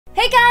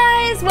Hey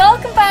guys,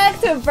 welcome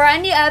back to a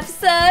brand new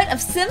episode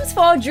of Sims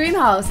 4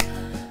 Dreamhouse.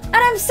 And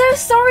I'm so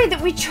sorry that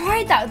we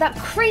tried that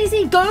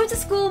crazy go to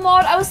school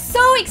mod. I was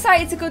so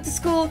excited to go to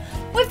school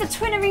with the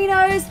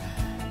Twinerinos,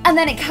 and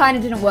then it kind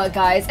of didn't work,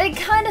 guys. It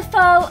kind of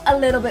fell a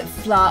little bit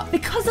flat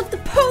because of the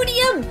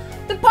podium.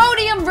 The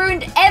podium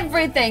ruined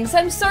everything, so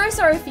I'm so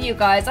sorry for you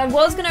guys. I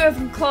was gonna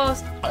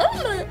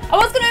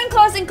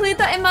include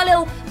that in my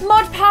little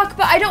mod pack,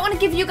 but I don't want to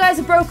give you guys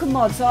a broken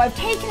mod, so I've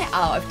taken it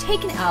out.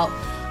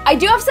 I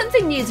do have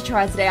something new to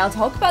try today. I'll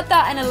talk about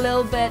that in a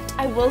little bit.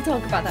 I will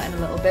talk about that in a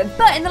little bit.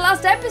 But in the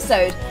last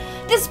episode,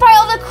 despite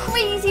all the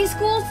crazy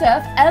school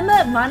stuff,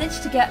 Emma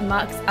managed to get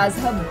Max as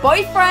her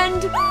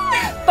boyfriend.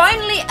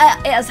 Finally,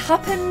 it has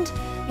happened.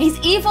 He's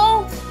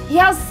evil.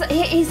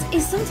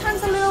 He's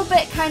sometimes a little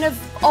bit kind of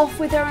off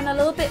with her and a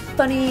little bit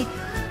funny.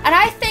 And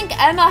I think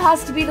Emma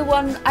has to be the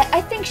one.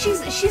 I think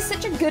she's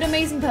such a good,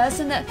 amazing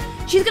person that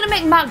she's gonna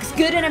make Max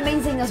good and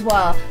amazing as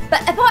well.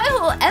 But about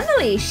little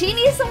Emily, she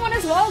needs someone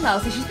as well now.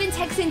 So she's been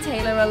texting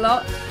Taylor a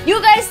lot.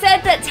 You guys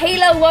said that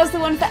Taylor was the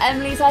one for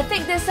Emily. So I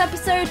think this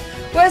episode,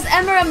 whereas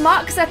Emma and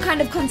Max are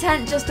kind of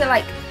content just to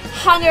like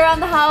hang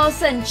around the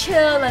house and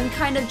chill and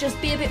kind of just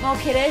be a bit more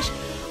kiddish,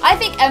 I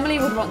think Emily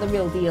would want the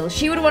real deal.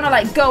 She would want to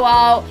like go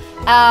out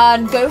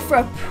and go for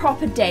a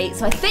proper date.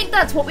 So I think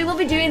that's what we will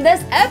be doing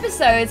this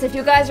episode. So if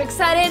you guys are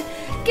excited,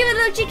 give it a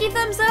little cheeky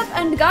thumbs up.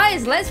 And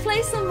guys, let's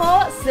play some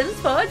more Sims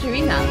 4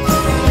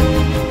 Dreamhouse.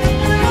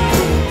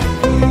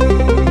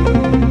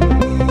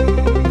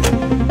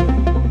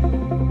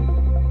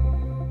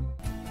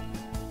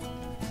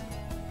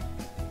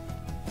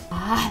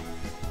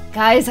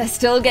 Guys, I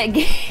still get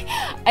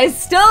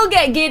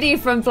giddy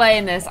from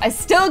playing this. The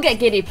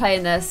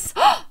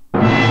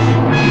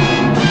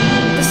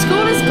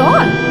school is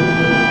gone.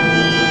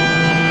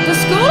 The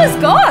school is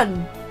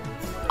gone.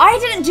 I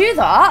didn't do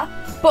that,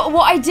 but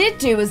what I did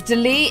do was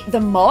delete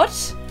the mod,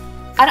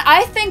 and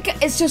I think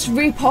it's just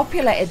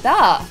repopulated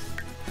that.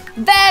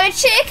 Very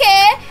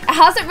cheeky. It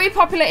hasn't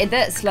repopulated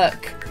this,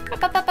 look.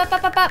 But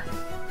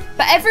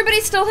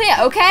everybody's still here.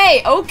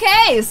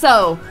 Okay,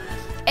 so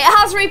it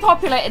has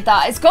repopulated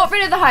that. It's got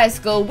rid of the high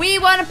school. We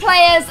want to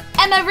play as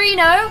Emma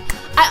Reno.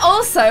 I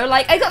also,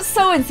 I got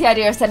so into the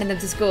idea of sending them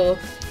to school.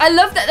 I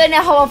love that they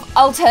now have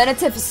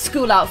alternative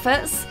school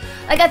outfits.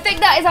 I think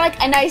that is a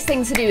nice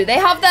thing to do. They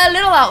have their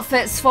little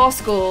outfits for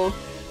school,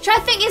 which I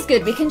think is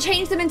good. We can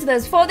change them into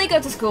those before they go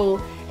to school,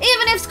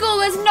 even if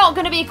school is not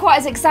going to be quite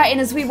as exciting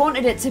as we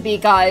wanted it to be,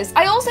 guys.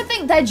 I also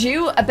think they're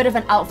due a bit of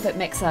an outfit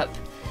mix-up.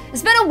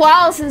 It's been a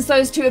while since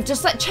those two have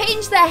just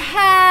changed their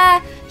hair,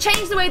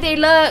 changed the way they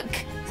look.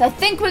 So I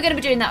think we're going to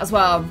be doing that as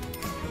well.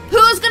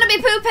 Who's going to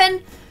be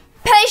pooping?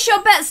 Place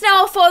your bets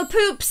now for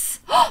poops.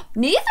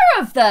 Neither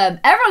of them.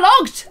 Error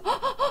logged.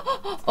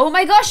 Oh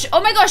my gosh.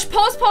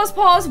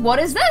 Pause. What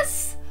is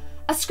this?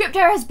 A script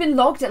error has been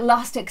logged at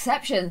last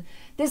exception.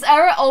 This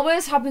error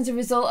always happens as a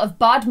result of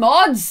bad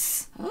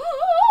mods.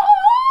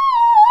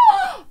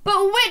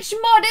 But which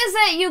mod is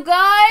it, you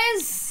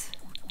guys?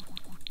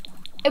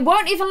 It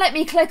won't even let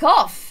me click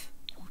off.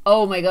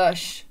 Oh my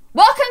gosh.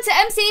 Welcome to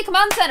MC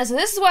Command Center. So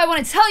this is what I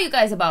want to tell you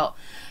guys about.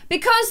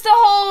 Because the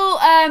whole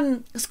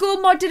school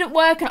mod didn't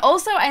work, and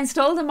also I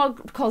installed a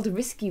mod called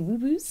Risky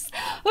Woo-Woos.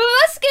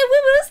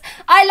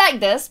 I like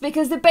this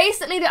because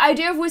basically the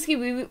idea of Whisky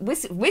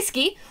Woo-Woos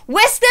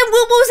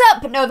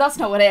up. No, that's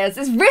not what it is.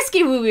 It's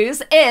Risky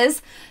Woo-Woos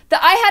is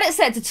that I had it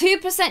set to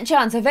 2%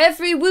 chance of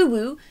every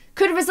woo-woo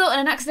could result in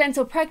an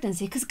accidental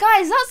pregnancy. Because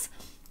guys,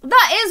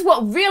 that is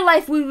what real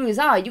life woo-woos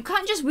are. You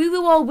can't just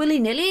woo-woo all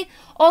willy-nilly,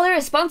 all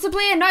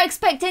irresponsibly, and not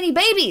expect any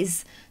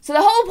babies. So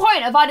the whole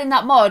point of adding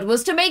that mod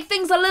was to make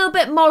things a little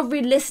bit more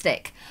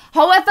realistic.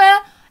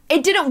 However,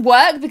 it didn't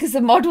work because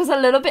the mod was a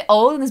little bit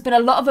old and there's been a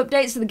lot of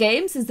updates to the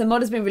game since the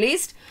mod has been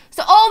released.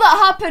 So all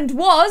that happened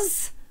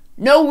was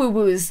no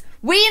woo-woos.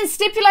 We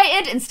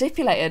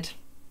stipulated.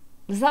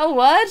 Is that a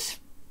word?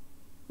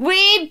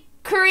 We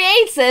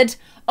created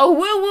a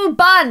woo-woo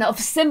ban of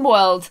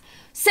SimWorld.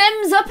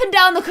 Sims up and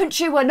down the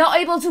country were not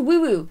able to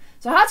woo-woo.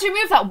 So I had to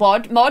remove that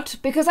mod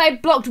because I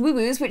blocked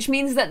woo-woos, which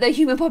means that the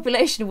human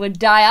population would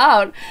die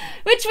out,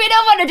 which we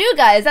don't want to do,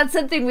 guys. That's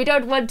something we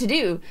don't want to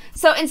do.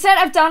 So instead,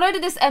 I've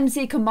downloaded this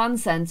MC Command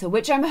Center,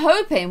 which I'm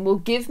hoping will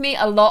give me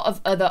a lot of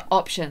other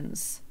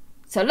options.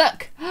 So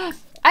look,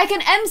 I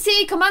can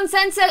MC Command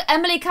Center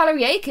Emily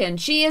Calorie-Aiken.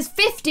 She is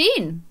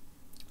 15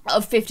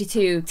 of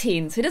 52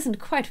 teens. It doesn't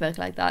quite work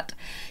like that.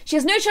 She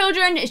has no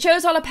children. It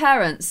shows all her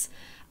parents.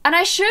 And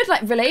I should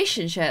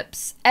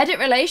relationships, edit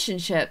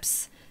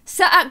relationships,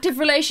 set active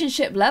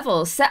relationship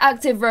levels, set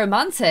active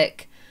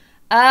romantic,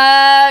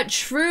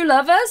 true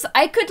lovers.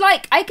 I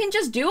can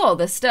just do all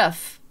this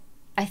stuff,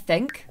 I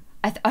think.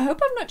 I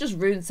hope I've not just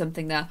ruined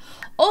something there.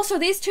 Also,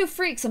 these two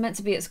freaks are meant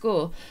to be at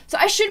school. So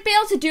I should be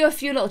able to do a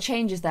few little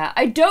changes there.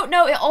 I don't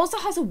know, it also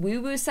has a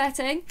woo-woo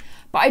setting,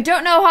 but I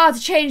don't know how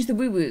to change the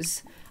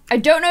woo-woos. I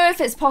don't know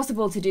if it's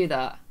possible to do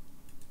that.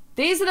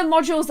 These are the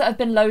modules that have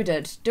been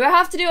loaded. Do I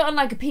have to do it on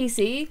a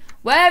PC?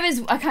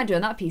 I can't do it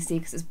on that PC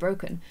because it's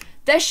broken.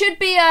 There should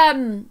be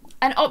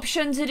an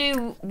option to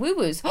do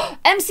woo-woos.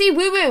 MC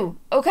woo-woo.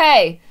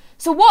 Okay.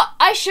 So what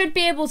I should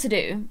be able to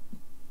do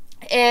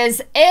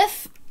is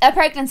if a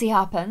pregnancy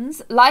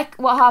happens, like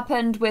what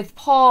happened with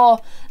poor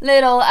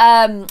little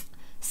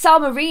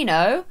San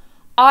Marino,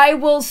 I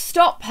will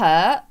stop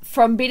her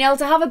from being able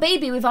to have a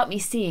baby without me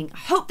seeing. I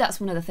hope that's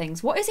one of the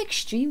things. What is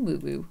extreme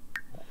woo-woo?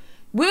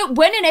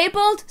 When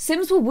enabled,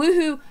 Sims will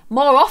woohoo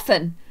more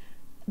often.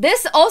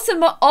 This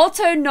also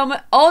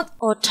autonomous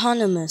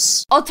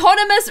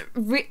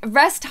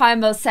rest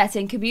timer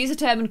setting can be used to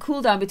determine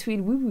cooldown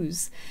between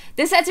woo-woos.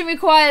 This setting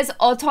requires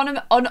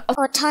autonomous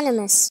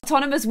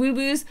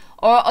woo-woos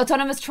or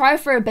autonomous try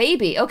for a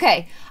baby.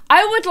 Okay,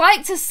 I would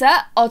like to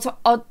set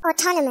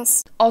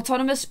autonomous.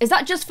 Is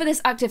that just for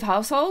this active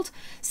household?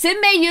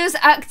 Sim may use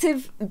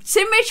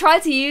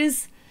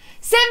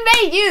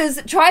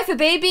try for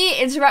baby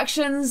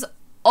interactions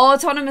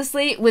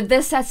autonomously with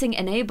this setting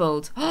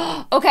enabled.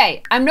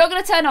 Okay, I'm not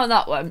going to turn on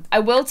that one. I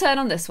will turn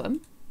on this one.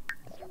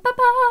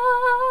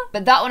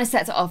 But that one is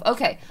set to off.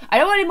 Okay, I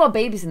don't want any more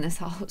babies in this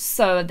house,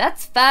 so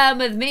that's fine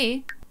with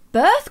me.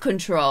 Birth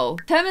control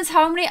determines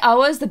how many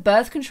hours the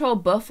birth control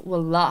buff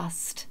will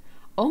last.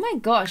 Oh my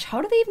gosh,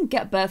 how do they even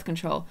get birth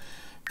control?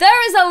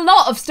 There is a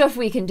lot of stuff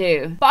we can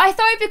do, but I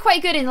thought it'd be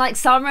quite good in like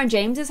Salma and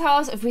James's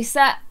house if we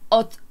set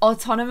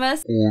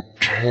autonomous.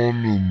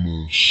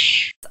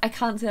 I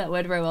can't say that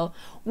word very well.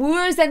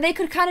 Woo-woos, then they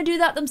could kind of do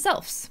that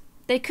themselves.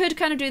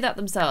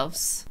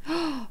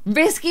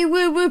 Risky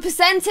woo-woo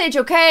percentage.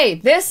 Okay,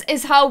 this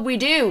is how we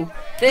do.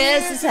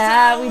 This is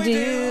how we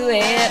do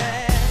it.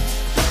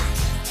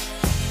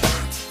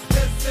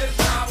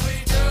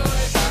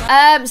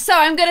 So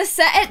I'm gonna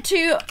set it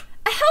to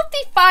a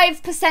healthy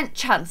 5%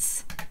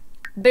 chance.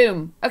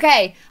 Boom.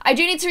 Okay, I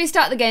do need to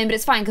restart the game, but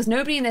it's fine because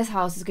nobody in this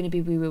house is going to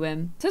be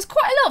woo-wooing. So there's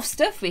quite a lot of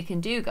stuff we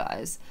can do,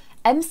 guys.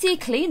 MC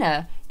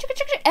cleaner.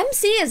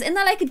 MC is in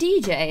there like a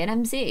DJ, an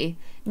MC.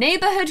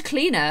 Neighborhood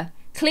cleaner.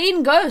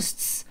 Clean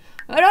ghosts.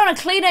 I don't want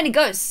to clean any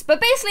ghosts, but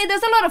basically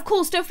there's a lot of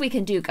cool stuff we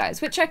can do, guys,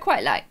 which I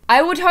quite like.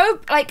 I would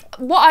hope, like,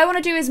 what I want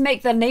to do is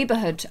make the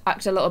neighborhood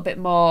act a little bit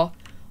more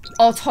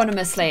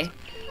autonomously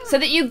so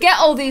that you get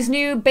all these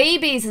new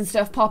babies and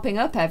stuff popping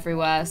up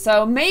everywhere.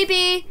 So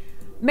maybe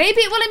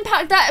it will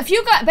impact that. If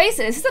you guys,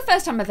 basically, this is the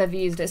first time I've ever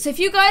used it. So if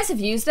you guys have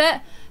used it,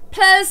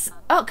 please,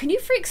 oh, can you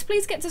freaks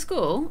please get to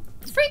school?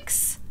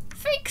 Freaks,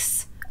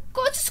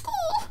 go to school.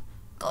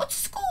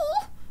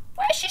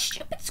 Where's your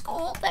stupid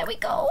school? There we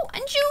go.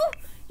 And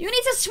you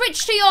need to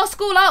switch to your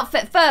school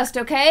outfit first,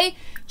 okay?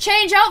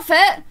 Change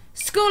outfit,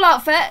 school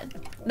outfit.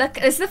 Look,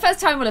 this is the first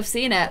time we'll have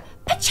seen it.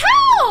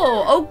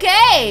 Pachow!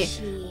 Okay.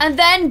 And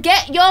then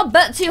get your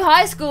butt to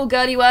high school,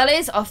 girly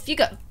whirlies. Off you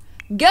go.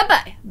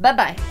 Goodbye.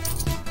 Bye-bye.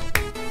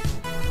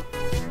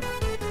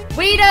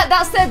 We don't,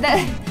 that's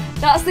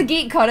the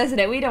geek con, isn't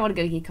it? We don't want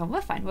to go geek con.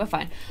 We're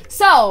fine.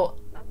 So,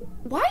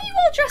 why are you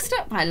all dressed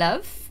up, my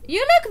love? You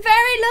look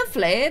very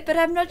lovely, but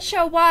I'm not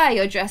sure why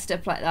you're dressed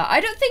up like that.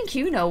 I don't think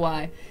you know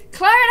why.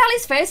 Claire and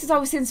Ali's faces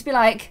always seem to be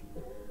like,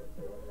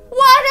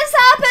 what has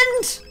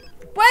happened?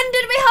 When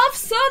did we have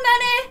so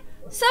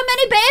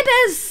many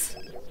babies?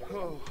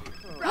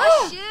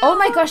 Oh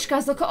my gosh,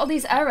 guys, look at all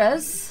these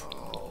errors.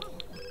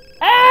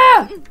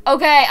 Ah!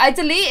 Okay, I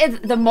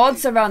deleted the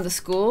mods around the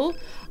school.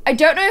 I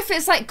don't know if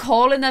it's like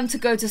calling them to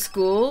go to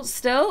school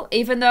still,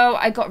 even though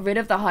I got rid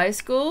of the high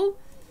school.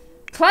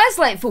 Claire's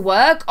late for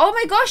work. Oh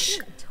my gosh.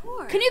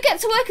 Can you get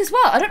to work as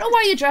well? I don't know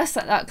why you're dressed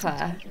like that,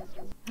 Claire.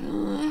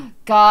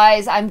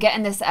 Guys, I'm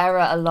getting this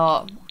error a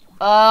lot.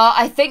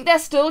 I think they're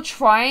still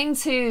trying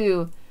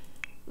to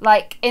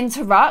like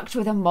interact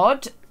with a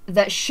mod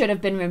that should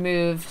have been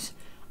removed.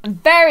 I'm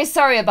very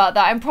sorry about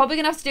that. I'm probably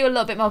gonna have to do a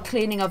little bit more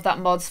cleaning of that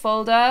mods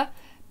folder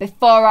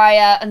before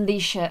I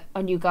unleash it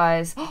on you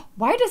guys.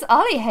 Why does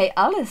Ali hate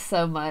Alice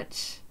so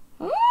much?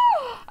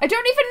 I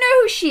don't even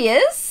know who she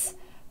is,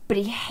 but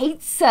he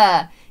hates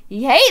her.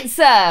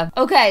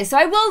 Okay, so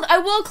I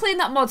will clean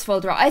that mods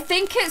folder out. I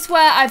think it's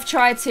where I've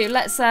tried to,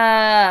 let's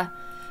hire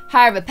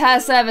a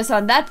repair service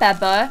on that bad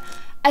boy.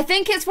 I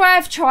think it's where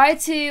I've tried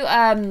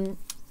to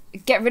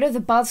get rid of the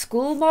bad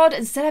school mod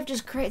instead of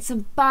just create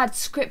some bad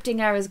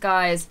scripting errors,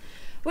 guys,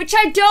 which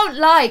I don't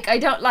like.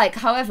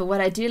 However, what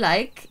I do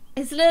like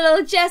is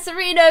little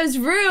Jessarino's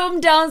room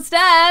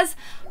downstairs.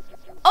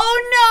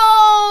 Oh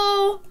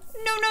no!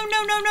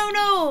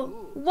 No.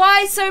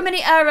 Why so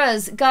many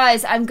errors?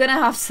 Guys, I'm gonna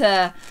have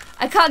to,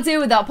 I can't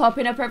deal with that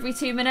popping up every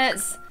 2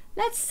 minutes.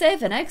 Let's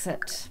save and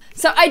exit.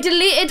 So I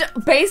deleted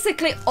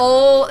basically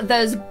all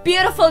those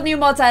beautiful new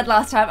mods I had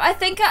last time. I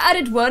think I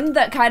added one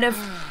that kind of,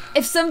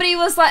 if somebody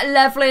was like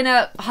leveling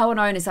up, how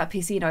annoying is that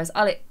PC noise?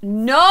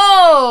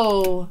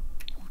 No!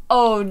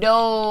 Oh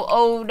no.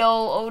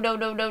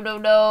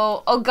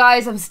 Oh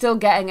guys, I'm still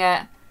getting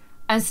it.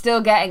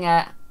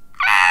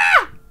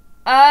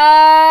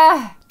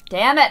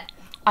 Damn it.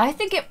 I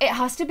think it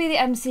has to be the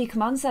MC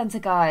command center,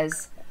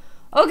 guys.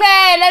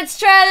 Okay, let's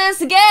try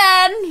this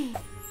again.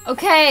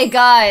 Okay,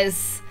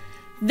 guys.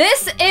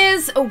 This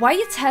is, oh, why are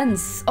you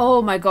tense?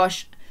 Oh my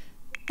gosh.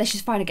 There,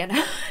 she's fine again.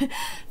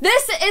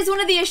 This is one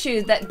of the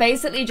issues that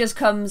basically just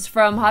comes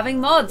from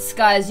having mods,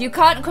 guys. You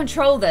can't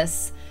control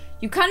this.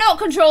 You cannot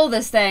control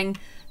this thing.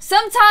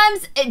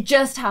 Sometimes it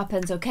just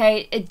happens,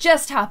 okay? It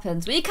just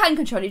happens. But you can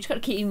control it. You just got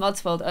to keep your mods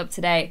folder up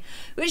to date.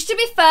 Which, to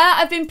be fair,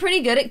 I've been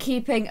pretty good at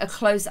keeping a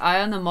close eye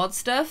on the mod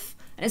stuff.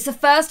 And it's the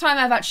first time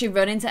I've actually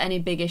run into any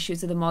big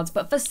issues with the mods.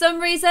 But for some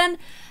reason,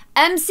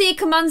 MC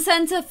Command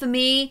Center for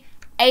me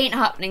ain't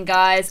happening,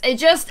 guys. It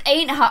just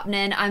ain't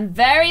happening. I'm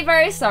very,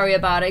 very sorry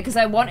about it because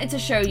I wanted to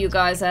show you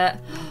guys it.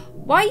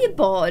 Why are you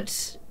bored?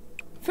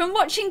 From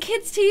watching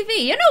kids'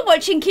 TV? You're not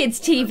watching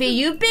kids' TV,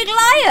 you big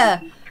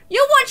liar.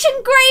 You're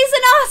watching Grey's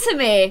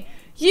Anatomy!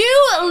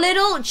 You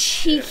little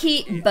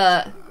cheeky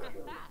butt.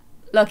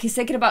 Look, he's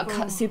thinking about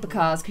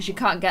supercars because you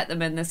can't get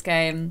them in this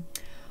game.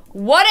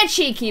 What a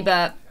cheeky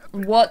butt.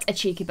 What a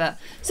cheeky butt.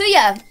 So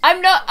yeah,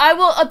 I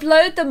will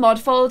upload the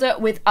mod folder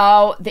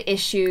without the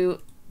issue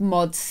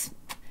mods.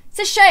 It's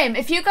a shame.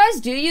 If you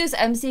guys do use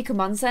MC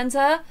Command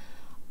Center,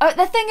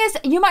 the thing is,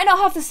 you might not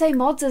have the same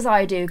mods as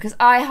I do because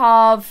I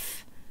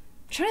have...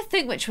 I'm trying to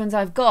think which ones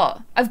I've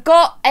got. I've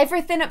got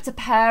everything up to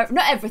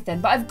not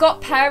everything, but I've got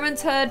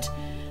Parenthood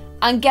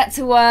and Get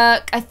to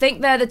Work. I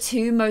think they're the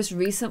two most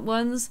recent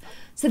ones.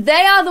 So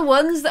they are the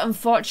ones that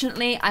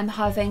unfortunately I'm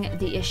having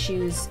the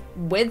issues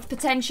with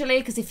potentially.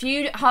 Because if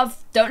you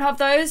don't have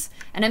those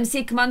and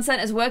MC Command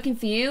Center is working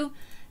for you,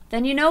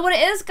 then you know what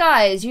it is,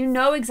 guys. You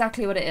know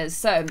exactly what it is.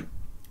 So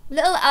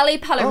little Ali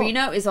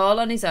Pallarino is all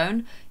on his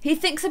own. He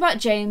thinks about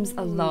James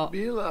a lot.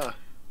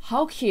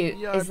 How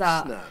cute is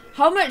that?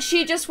 How much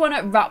you just want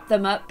to wrap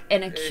them up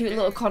in a cute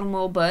little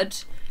Cornwall bud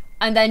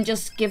and then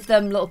just give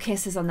them little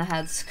kisses on the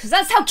heads? Because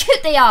that's how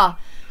cute they are.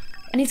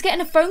 And he's getting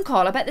a phone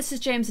call. I bet this is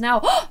James now.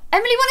 Oh,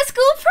 Emily won a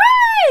school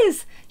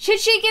prize! Should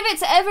she give it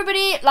to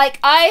everybody? Like,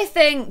 I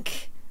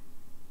think...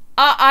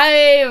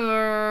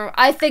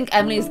 I think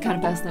Emily is the kind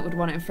of person that would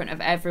want it in front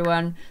of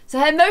everyone. So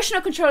her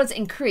emotional control has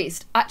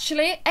increased.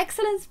 Actually,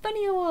 Excellence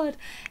Bunny Award.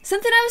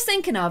 Something I was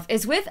thinking of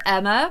is with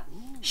Emma...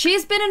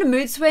 She's been in a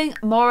mood swing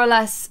more or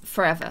less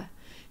forever.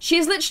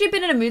 She's literally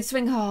been in a mood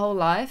swing her whole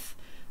life.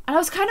 And I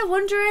was kind of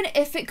wondering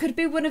if it could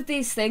be one of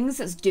these things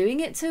that's doing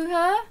it to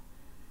her.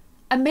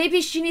 And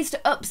maybe she needs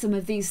to up some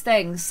of these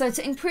things. So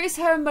to increase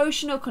her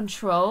emotional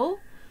control,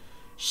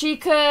 she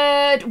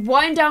could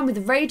wind down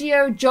with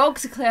radio, jog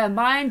to clear her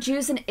mind,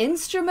 use an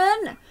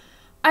instrument.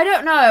 I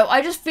don't know.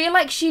 I just feel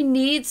like she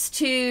needs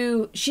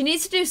to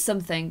do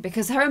something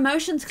because her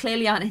emotions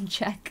clearly aren't in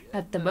check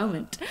at the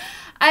moment.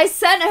 I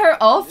sent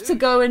her off to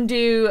go and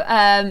do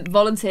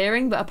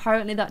volunteering, but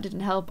apparently that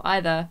didn't help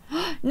either.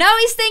 Now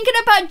he's thinking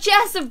about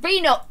Jess of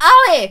Reno.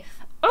 Ali!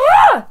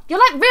 Ugh! You're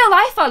like real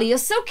life, Ali. You're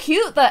so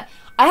cute that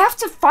I have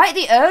to fight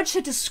the urge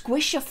to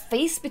squish your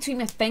face between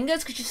my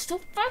fingers because you're so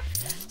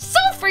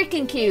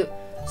freaking cute.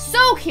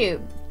 So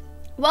cute.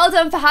 Well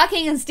done for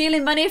hacking and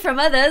stealing money from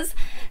others.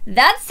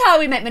 That's how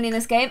we make money in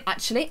this game.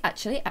 Actually,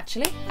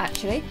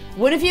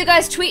 one of you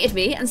guys tweeted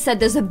me and said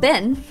there's a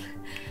bin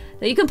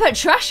that you can put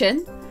trash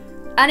in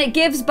and it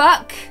gives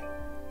back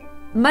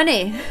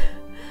money.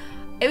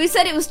 We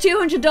said it was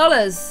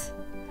 $200.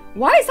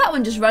 Why is that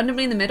one just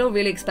randomly in the middle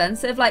really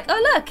expensive? Like,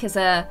 oh look, it's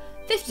a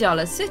 $50,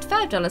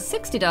 $55,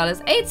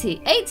 $60,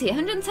 80, 80,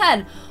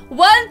 110,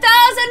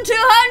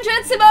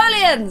 1,200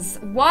 simoleons.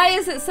 Why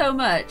is it so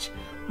much?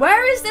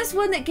 Where is this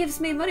one that gives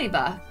me money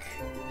back?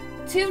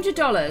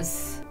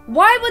 $200.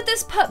 Why would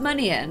this put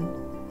money in?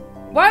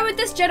 Why would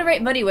this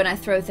generate money when I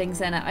throw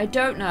things in it? I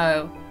don't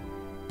know.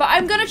 But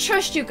I'm gonna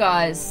trust you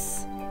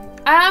guys.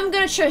 I'm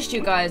gonna trust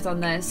you guys on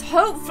this.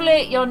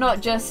 Hopefully you're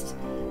not just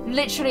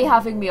literally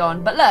having me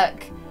on. But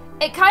look,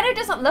 it kind of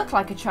doesn't look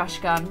like a trash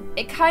can.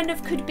 It kind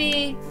of could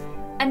be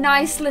a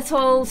nice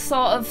little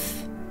sort of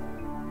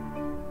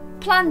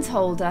plant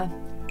holder.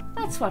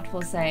 That's what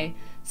we'll say.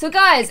 So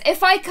guys,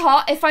 if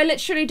I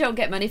literally don't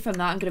get money from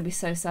that, I'm gonna be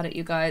so sad at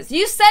you guys.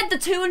 You said the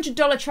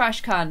 $200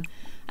 trash can,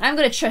 and I'm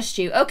gonna trust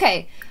you.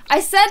 Okay,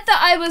 I said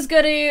that I was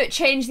gonna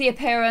change the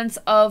appearance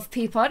of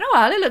people. I know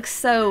Ali looks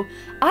so...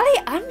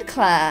 Ali and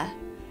Claire,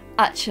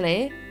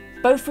 actually,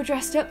 both were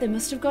dressed up. They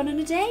must have gone on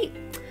a date.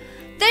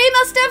 They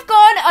must have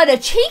gone on a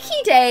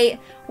cheeky date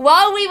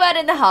while we were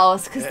in the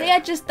house because they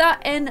are just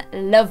that in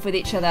love with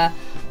each other.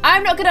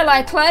 I'm not gonna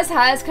lie, Claire's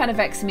hair is kind of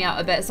vexing me out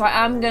a bit, so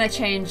I am gonna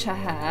change her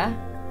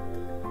hair.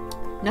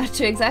 Not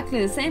to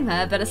exactly the same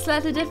hair, but a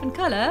slightly different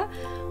colour.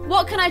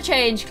 What can I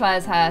change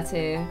Claire's hair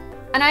to?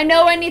 And I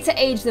know I need to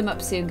age them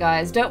up soon,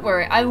 guys. Don't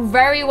worry. I'm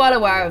very well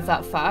aware of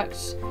that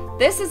fact.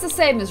 This is the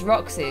same as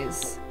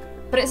Roxy's,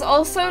 but it's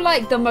also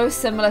like the most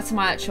similar to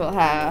my actual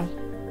hair.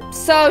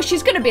 So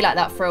she's going to be like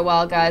that for a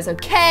while, guys.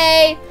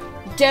 Okay?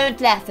 Don't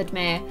laugh at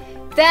me.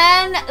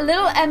 Then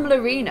little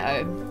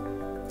Emmelarino.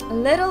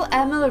 Little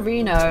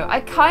Emmelarino.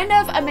 I kind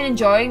of am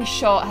enjoying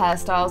short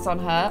hairstyles on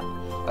her.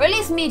 Or at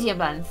least medium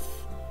length.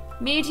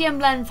 Medium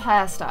length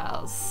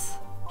hairstyles.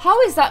 How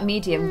is that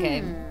medium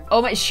game?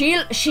 Oh my, she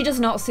does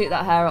not suit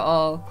that hair at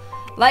all.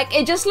 Like,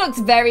 it just looks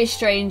very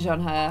strange on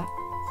her.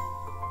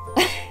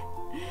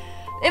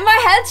 In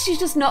my head, she's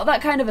just not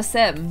that kind of a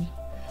sim.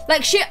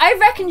 Like, I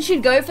reckon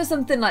she'd go for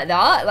something like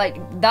that.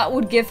 Like, that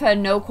would give her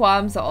no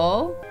qualms at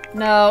all.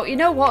 No, you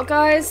know what,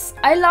 guys?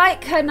 I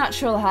like her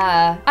natural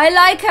hair. I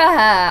like her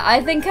hair.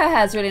 I think her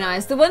hair's really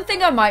nice. The one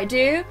thing I might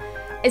do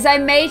is I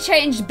may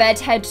change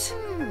bedhead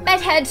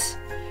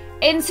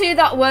into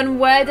that one.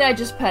 Where did I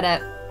just put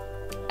it?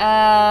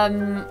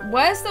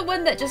 Where's the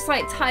one that just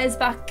like ties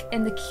back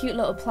in the cute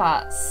little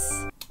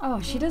plaits? Oh,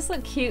 she does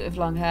look cute with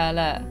long hair,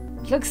 look.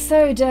 She looks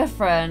so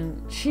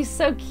different. She's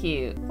so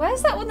cute.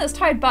 Where's that one that's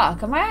tied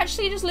back? Am I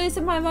actually just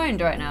losing my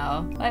mind right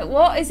now? Like,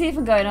 what is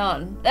even going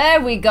on?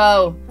 There we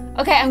go.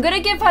 Okay, I'm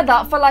gonna give her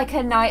that for like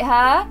her night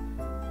hair.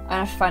 I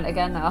have to find it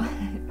again now.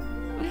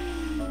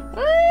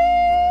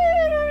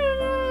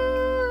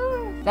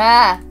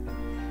 There.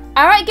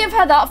 I might give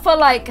her that for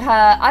like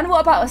her, and what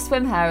about her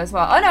swim hair as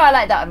well? Oh no, I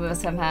like that one with her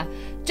swim hair.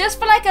 Just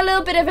for like a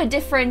little bit of a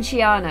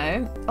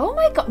differentiano. Oh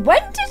my god,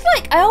 when did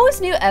like, I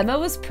always knew Emma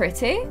was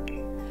pretty,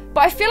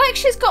 but I feel like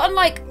she's gotten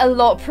like a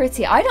lot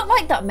pretty. I don't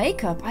like that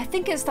makeup. I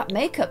think it's that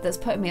makeup that's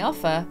putting me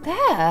off her.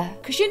 There,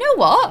 because you know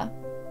what?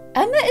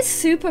 Emma is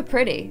super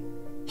pretty.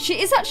 She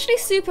is actually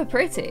super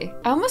pretty.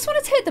 I almost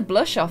want to take the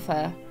blush off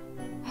her.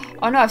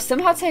 Oh no, I've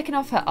somehow taken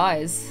off her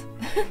eyes.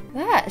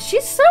 There,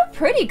 she's so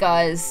pretty,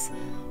 guys.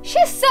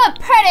 She's so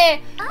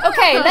pretty.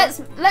 Okay,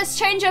 let's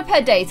change up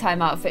her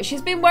daytime outfit.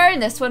 She's been wearing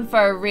this one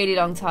for a really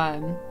long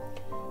time.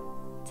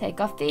 Take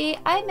off the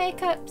eye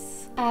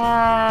makeups.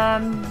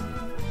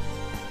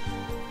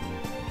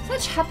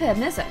 Such happy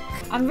music.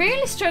 I'm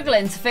really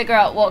struggling to figure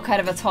out what kind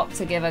of a top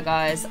to give her,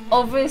 guys.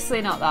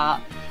 Obviously not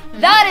that.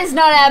 That is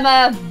not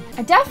Emma.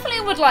 I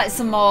definitely would like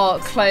some more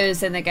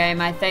clothes in the game,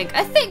 I think.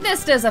 I think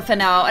this does it for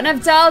now, and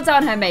I've dialed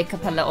down her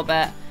makeup a little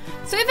bit.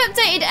 So we've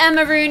updated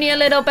Emma Rooney a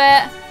little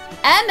bit.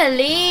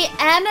 Emily,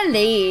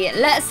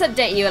 let's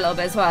update you a little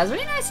bit as well. There's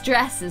really nice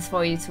dresses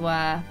for you to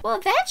wear. Well,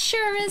 that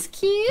sure is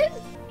cute.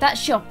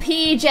 That's your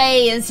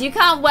PJs. You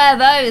can't wear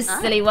those,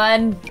 silly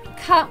one.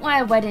 Can't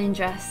wear a wedding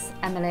dress,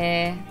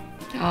 Emily.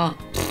 Oh.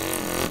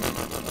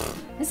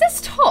 Is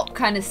this top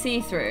kind of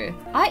see-through?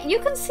 You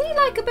can see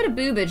like a bit of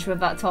boobage with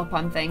that top,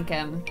 I'm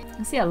thinking. I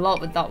can see a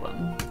lot with that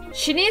one.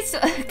 She needs to,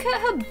 look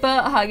at her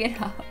butt hanging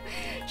out.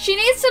 She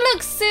needs to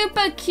look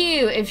super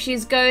cute if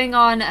she's going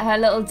on her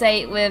little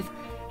date with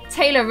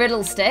Taylor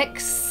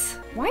Riddlesticks.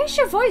 Why is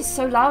your voice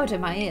so loud in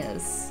my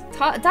ears?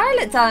 Dial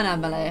it down,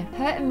 Emily.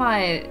 Hurting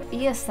my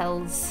ear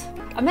cells.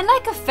 I'm in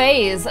like a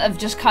phase of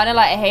just kind of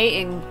like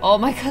hating all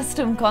my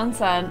custom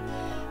content.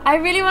 I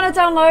really want to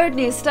download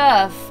new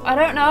stuff. I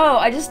don't know.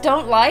 I just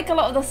don't like a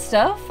lot of the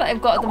stuff that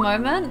I've got at the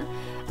moment.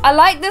 I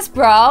like this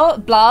blouse.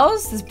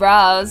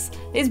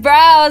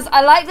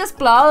 I like this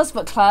blouse,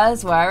 but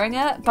Claire's wearing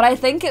it. But I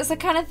think it's the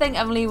kind of thing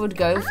Emily would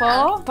go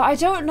for. But I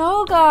don't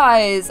know,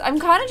 guys. I'm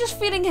kind of just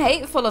feeling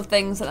hateful of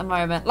things at the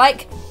moment.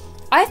 Like,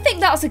 I think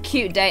that's a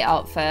cute date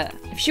outfit.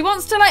 If she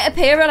wants to like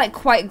appear like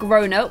quite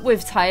grown up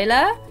with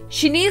Tyler,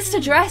 she needs to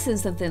dress in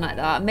something like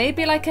that.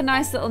 Maybe like a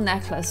nice little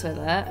necklace with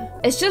it.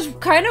 It's just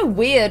kind of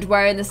weird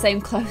wearing the same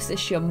clothes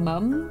as your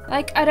mum.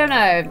 Like, I don't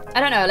know.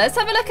 Let's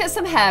have a look at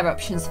some hair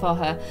options for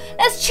her.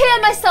 Let's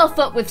cheer myself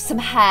up with some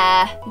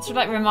hair. It should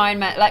like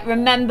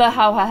remember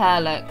how her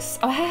hair looks.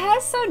 Oh, her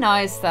hair's so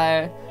nice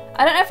though.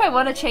 I don't know if I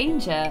want to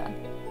change it.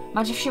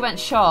 Imagine if she went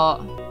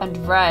short and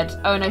red.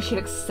 Oh no, she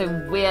looks so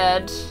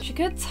weird. She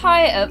could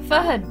tie it up for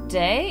her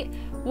date.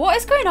 What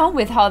is going on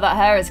with how that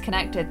hair is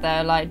connected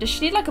though? Like, does she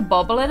need like a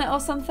bobble in it or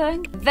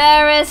something?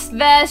 Very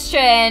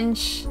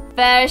strange.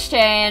 Very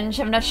strange.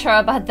 I'm not sure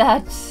about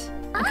that.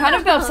 I'm kind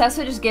of obsessed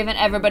with just giving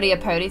everybody a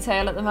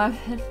ponytail at the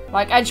moment.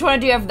 Like, I just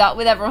want to do that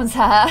with everyone's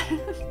hair.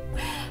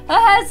 Her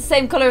hair's the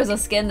same colour as her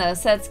skin though,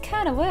 so it's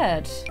kind of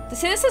weird.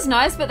 See, this is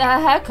nice, but her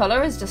hair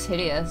colour is just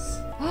hideous.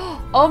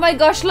 Oh my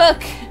gosh,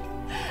 look!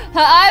 Her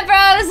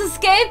eyebrow is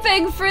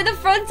escaping through the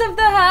front of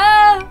the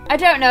hair. I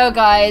don't know,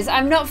 guys.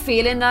 I'm not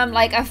feeling them.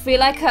 Like, I feel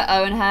like her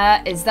own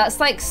hair that's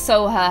like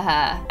so her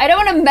hair. I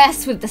don't want to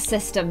mess with the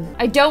system.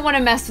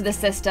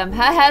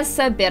 Her hair's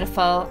so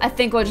beautiful. I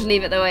think we'll just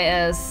leave it the way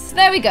it is. So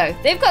there we go.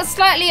 They've got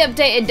slightly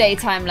updated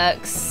daytime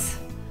looks.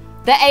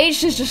 The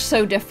age is just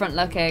so different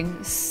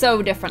looking.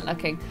 So different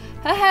looking.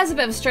 Her hair's a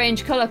bit of a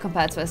strange colour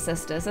compared to her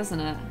sister's, isn't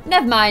it?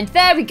 Never mind,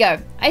 there we go.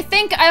 I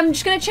think I'm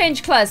just going to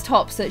change Claire's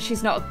top so that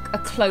she's not a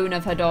clone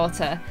of her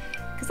daughter.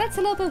 Because that's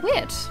a little bit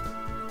weird.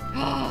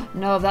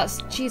 No,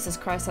 that's, Jesus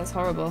Christ, that's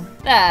horrible.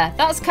 There,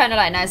 that's kind of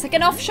like nice, like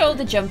an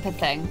off-shoulder jumper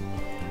thing.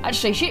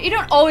 Actually, you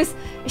don't always,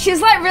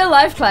 she's like real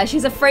life Claire,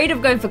 she's afraid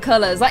of going for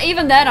colours. Like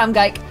even then I'm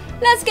like,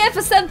 let's go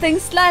for something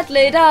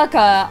slightly darker.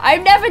 I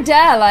never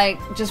dare like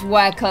just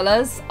wear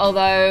colours,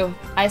 although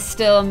I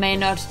still may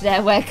not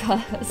dare wear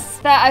colours.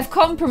 There, I've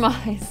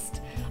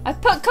compromised. I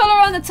put colour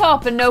on the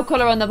top and no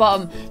colour on the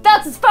bottom.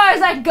 That's as far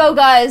as I can go,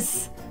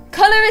 guys.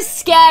 Colour is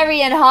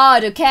scary and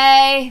hard,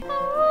 okay?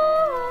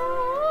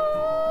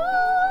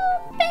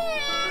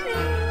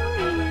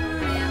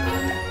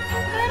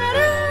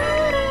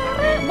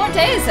 What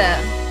day is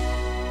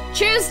it?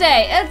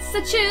 Tuesday. It's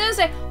a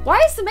Tuesday.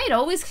 Why is the maid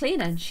always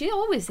cleaning? She's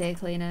always here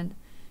cleaning.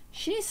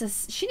 She needs to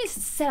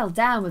settle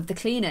down with the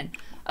cleaning.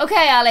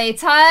 Okay, Ali,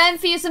 time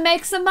for you to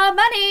make some more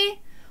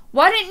money.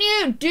 Why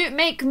don't you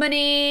make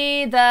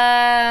money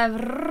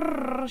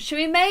the... Should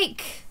we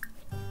make...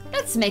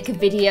 Let's make a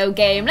video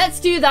game. Let's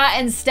do that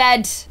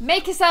instead.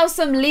 Make yourself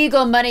some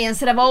legal money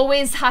instead of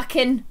always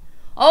hacking.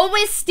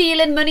 Always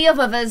stealing money of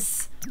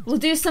others. We'll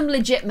do some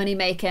legit money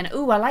making.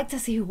 Ooh, I like to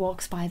see who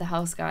walks by the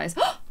house, guys.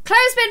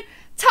 Claire's been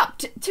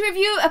tapped to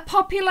review a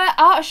popular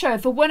art show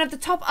for one of the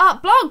top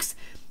art blogs.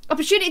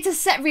 Opportunity to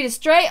set readers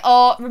straight,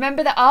 or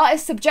remember that art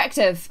is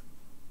subjective.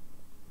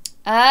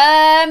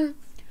 Art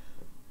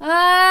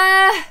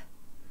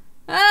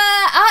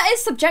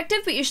is subjective,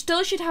 but you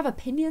still should have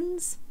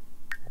opinions.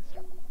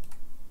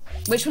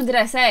 Which one did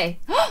I say?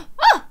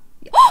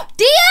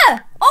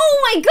 Dia!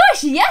 Oh my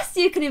gosh, yes,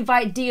 you can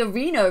invite Dia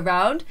Reno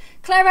round.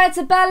 Claire adds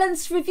a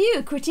balanced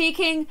review,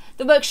 critiquing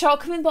the work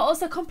shortcoming, but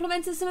also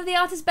complimenting some of the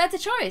artist's better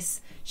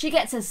choice. She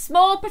gets a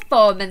small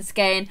performance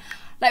gain.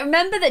 Like,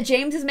 remember that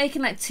James is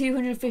making like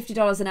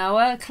 $250 an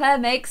hour? Claire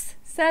makes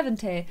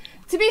 70.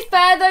 To be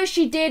fair though,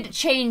 she did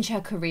change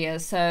her career,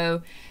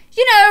 so,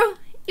 you know,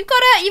 you've got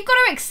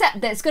to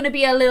accept that it's going to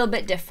be a little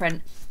bit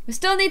different. We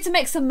still need to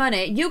make some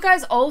money. You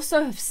guys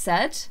also have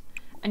said,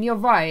 and you're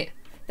right,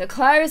 that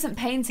Claire isn't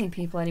painting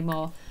people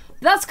anymore.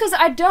 That's because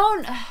I'm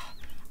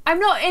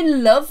not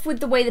in love with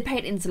the way the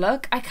paintings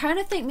look. I kind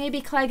of think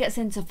maybe Claire gets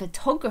into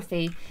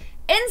photography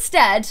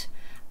instead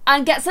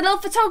and gets a little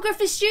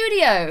photography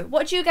studio.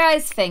 What do you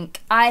guys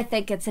think? I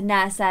think it's a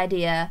nice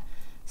idea.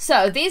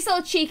 So, these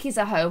little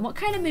cheekies are home. What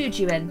kind of mood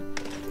are you in?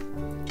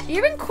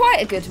 You're in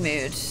quite a good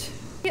mood.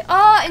 You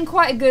are in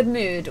quite a good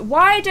mood.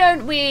 Why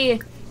don't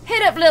we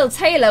hit up little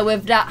Taylor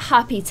with that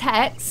happy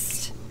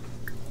text?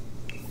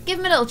 Give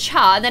him a little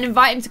chat and then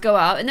invite him to go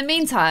out. In the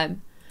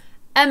meantime,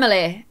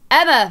 Emma,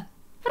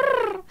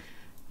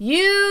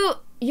 you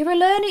are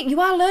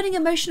learning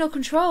emotional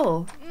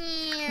control.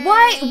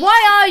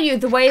 Why are you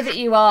the way that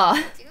you are?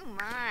 Too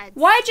much.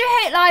 Why do you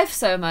hate life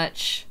so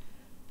much?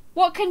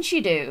 What can she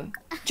do?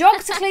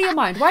 Jog to clear your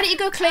mind. Why don't you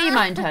go clear your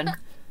mind, hun?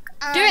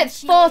 Do it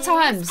 4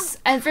 times.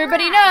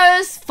 Everybody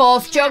knows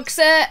 4th jog's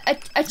a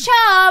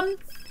charm.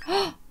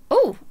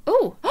 Oh.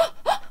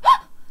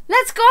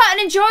 Let's go out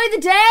and enjoy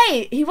the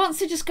day. He wants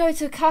to just go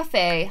to a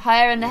cafe,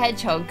 Hire and the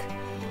Hedgehog.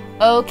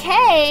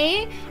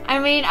 Okay. I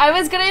mean, I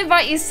was going to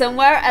invite you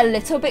somewhere a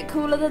little bit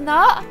cooler than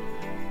that.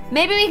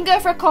 Maybe we can go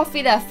for a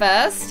coffee there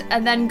first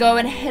and then go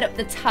and hit up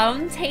the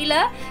town,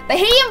 Taylor. But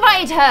he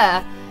invited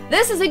her.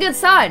 This is a good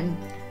sign.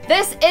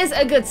 This is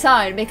a good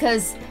sign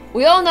because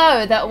we all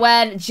know that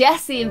when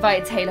Jessy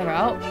invited Taylor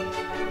out,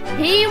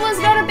 he was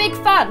not a big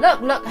fan.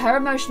 Look, her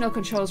emotional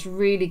control is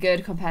really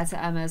good compared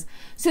to Emma's.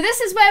 So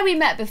this is where we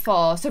met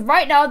before. So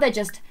right now they're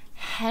just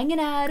hanging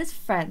out as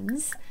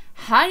friends.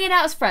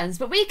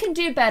 But we can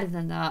do better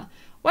than that.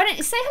 Why don't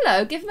you say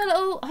hello? Give him a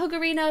little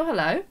huggerino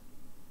hello.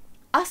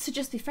 Us to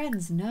just be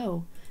friends?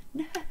 No.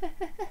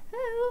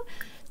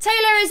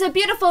 Taylor is a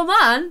beautiful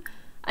man,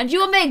 and you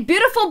will make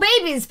beautiful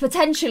babies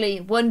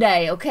potentially one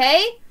day,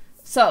 okay?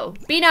 So,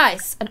 be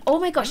nice. And oh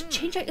my gosh,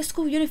 change out your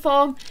school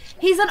uniform.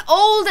 He's an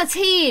older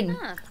teen.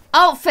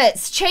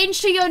 Outfits,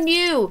 change to your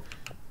new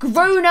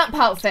grown-up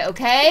outfit,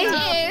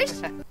 okay?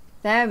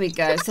 There we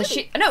go. So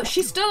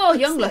she's still all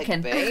young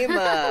looking.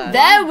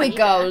 There we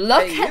go.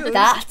 Look at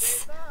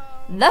that.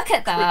 Look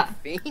at that.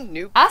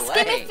 Ask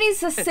him if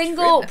he's a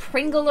single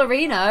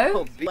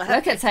Pringlerino.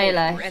 Look at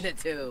Taylor.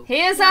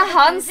 He is a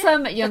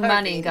handsome young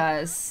man, you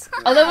guys.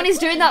 Although when he's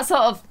doing that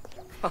sort of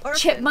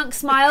chipmunk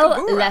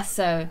smile, less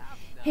so.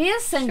 He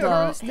is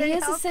single. He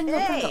is a single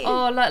Pringle.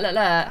 Oh,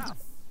 look.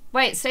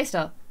 Wait, stay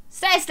still.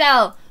 Stay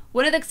still!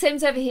 One of the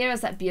Sims over here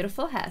has that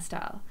beautiful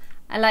hairstyle.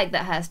 I like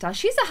that hairstyle.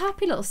 She's a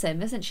happy little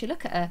Sim, isn't she?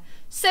 Look at her.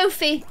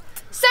 Sophie.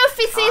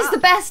 Sophie sees the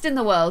best in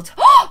the world.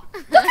 Oh,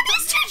 look at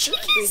these two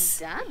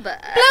cheekies.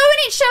 Blowing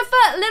each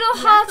other little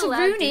heart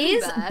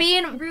roonies,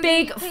 being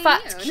big,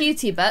 fat,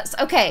 cutie butts.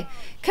 Okay,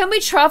 can we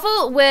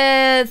travel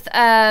with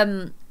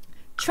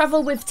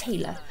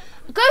Taylor?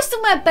 Go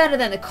somewhere better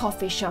than the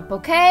coffee shop,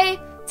 okay?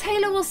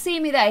 Taylor will see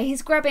me there.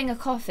 He's grabbing a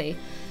coffee.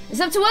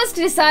 It's up to us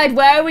to decide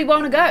where we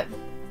want to go.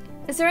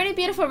 Is there any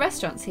beautiful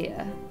restaurants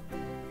here?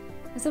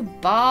 There's a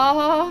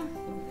bar.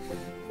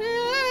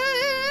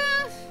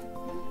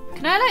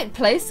 Can I like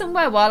play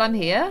somewhere while I'm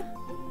here?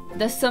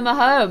 The summer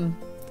home.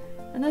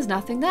 And there's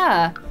nothing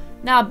there.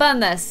 Now burn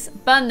this.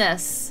 Burn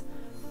this.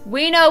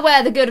 We know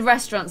where the good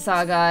restaurants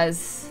are,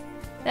 guys.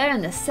 They're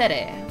in the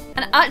city.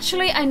 And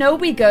actually, I know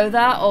we go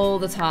there all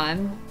the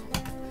time.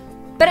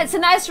 But it's a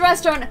nice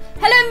restaurant.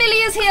 Hello,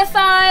 Millie is here,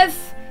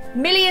 5.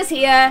 Millie is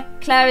here.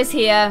 Claire is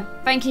here.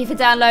 Thank you for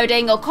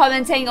downloading or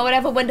commenting or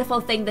whatever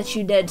wonderful thing that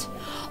you did.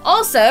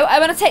 Also, I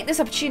want to take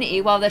this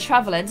opportunity while they're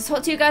traveling to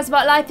talk to you guys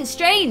about Life is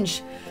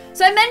Strange.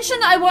 So I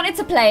mentioned that I wanted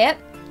to play it,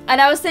 and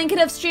I was thinking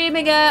of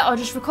streaming it or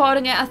just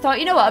recording it. I thought,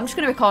 you know what, I'm just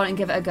going to record it and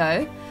give it a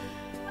go.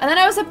 And then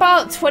I was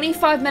about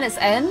 25 minutes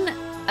in,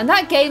 and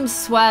that game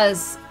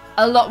swears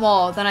a lot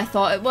more than I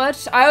thought it would.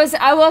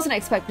 I wasn't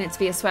expecting it to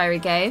be a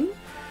sweary game.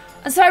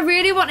 And so I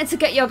really wanted to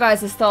get your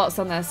guys' thoughts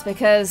on this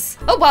because...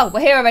 Oh, wow,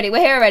 we're here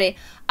already.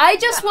 I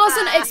just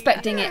wasn't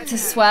expecting it to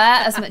swear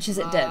as much as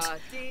it did.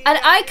 And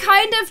I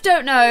kind of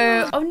don't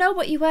know... Oh, no,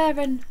 what are you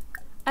wearing?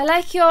 I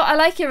like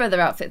your other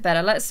outfit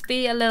better. Let's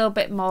be a little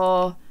bit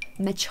more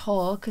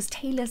mature because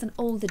Taylor's an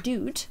older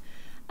dude.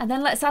 And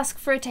then let's ask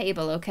for a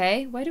table,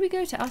 okay? Where do we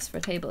go to ask for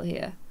a table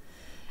here?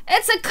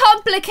 It's a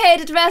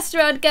complicated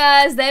restaurant,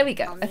 guys. There we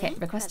go. Okay,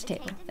 request a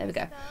table. There we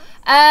go.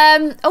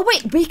 Oh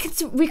wait, we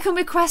can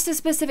request a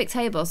specific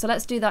table, so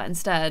let's do that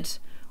instead.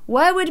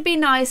 Where would be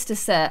nice to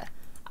sit?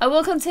 I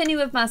will continue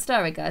with my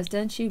story, guys.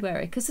 Don't you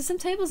worry, because there's some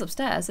tables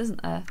upstairs,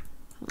 isn't there?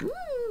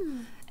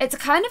 It's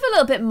kind of a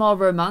little bit more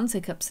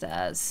romantic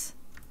upstairs.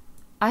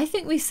 I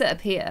think we sit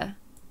up here.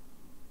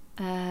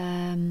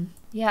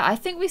 Yeah, I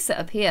think we sit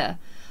up here.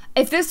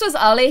 If this was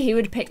Ali, he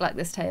would pick like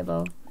this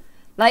table.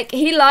 Like,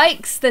 he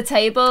likes the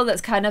table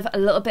that's kind of a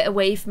little bit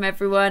away from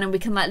everyone and we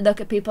can like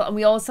look at people and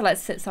we also like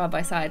sit side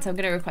by side. So I'm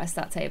going to request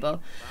that table.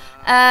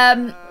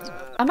 Am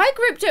I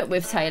grouped up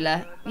with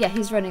Taylor? Yeah,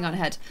 he's running on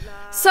ahead.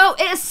 So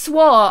it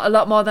swore a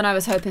lot more than I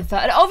was hoping for.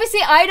 And obviously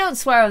I don't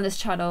swear on this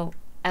channel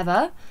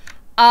ever.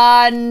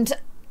 And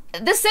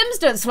the Sims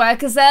don't swear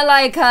because they're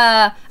like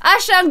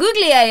Ashan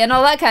Googlier and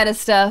all that kind of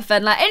stuff.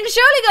 And like,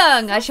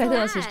 Entschuldigung. Actually, I think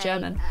that's just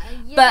German.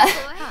 But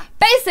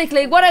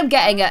basically, what I'm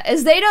getting at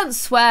is they don't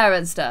swear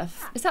and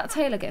stuff. Is that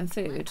Taylor getting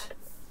food?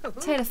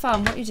 Taylor,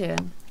 fam, what are you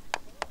doing?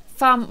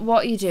 Fam,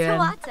 what are you doing?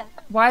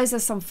 Why is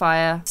there some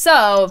fire?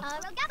 So,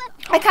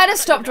 I kind of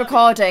stopped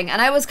recording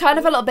and I was kind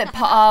of a little bit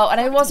put out and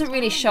I wasn't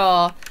really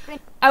sure.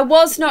 I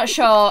was not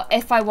sure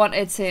if I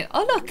wanted to.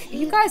 Oh, look,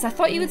 you guys, I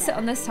thought you would sit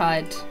on this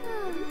side.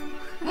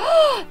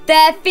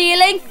 They're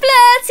feeling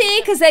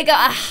flirty because they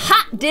got a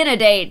hot dinner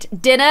date.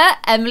 Dinner,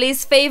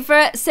 Emily's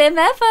favourite sim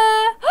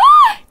ever.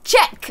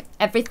 Check.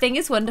 Everything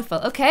is wonderful.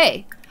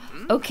 Okay.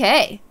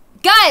 Okay.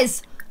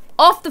 Guys,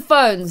 off the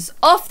phones.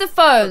 Off the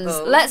phones.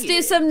 Let's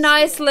do some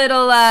nice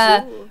little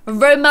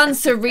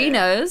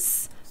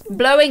romancerinos.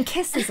 Blowing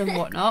kisses and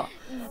whatnot.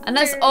 And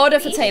let's order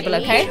for table,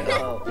 okay?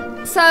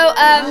 So,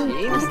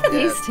 look at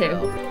these two.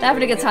 They're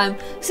having a good time.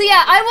 So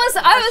yeah, I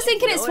was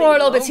thinking it swore a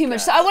little bit too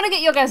much. So I want to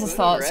get your guys'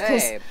 thoughts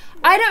because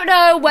I don't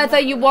know whether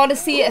you want to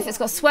see it if it's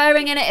got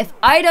swearing in it, if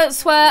I don't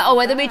swear, or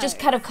whether we just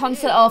kind of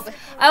cancel it off.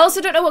 I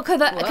also don't know what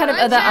kind of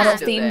other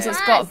adult themes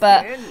it's got,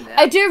 but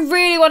I do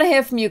really want to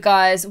hear from you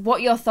guys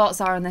what your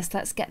thoughts are on this.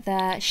 Let's get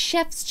their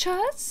chef's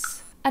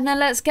choice. And then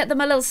let's get them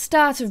a little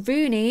starter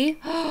Rooney.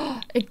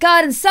 A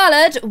garden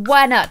salad,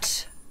 why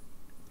not?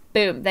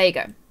 Boom, there you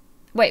go.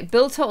 Wait,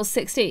 bill total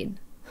 16.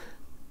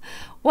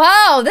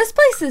 Wow, this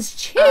place is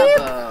cheap.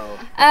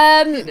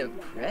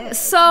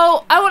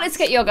 So I wanted to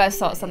get your guys'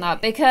 thoughts on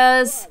that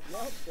because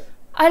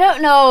I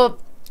don't know.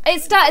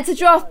 It started to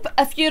drop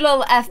a few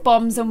little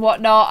F-bombs and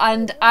whatnot,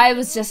 and I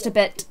was just a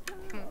bit,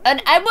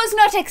 and I was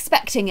not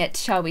expecting it,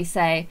 shall we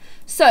say.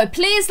 So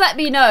please let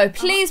me know.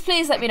 Please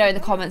let me know in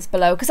the comments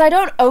below because I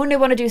don't only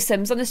want to do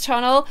Sims on this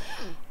channel.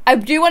 I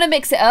do want to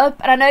mix it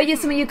up, and I know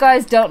some of you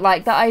guys don't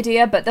like that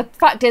idea, but the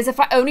fact is, if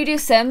I only do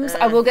Sims,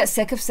 I will get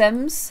sick of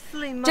Sims.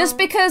 Just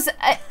because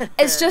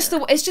it's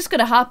just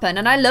gonna happen,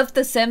 and I love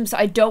the Sims, so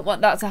I don't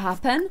want that to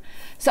happen.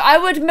 So I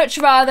would much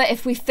rather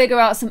if we figure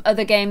out some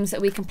other games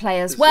that we can play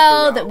as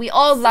well, that we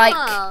all like,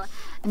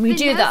 and we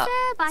do that.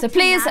 So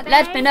please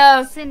let me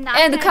know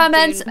in the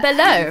comments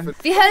below.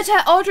 Have you heard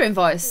her ordering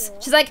voice?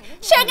 She's like,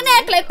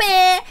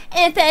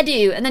 if I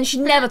do, and then she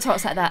never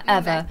talks like that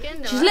ever.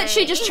 She's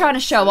literally just trying to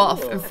show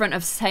off in front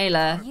of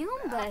Taylor.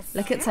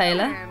 Look at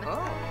Taylor.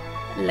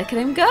 Look at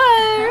him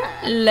go.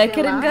 Look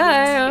at him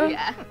go.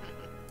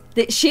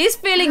 She's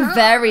feeling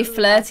very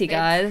flirty,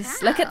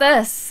 guys. Look at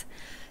this.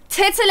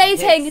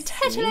 Titillating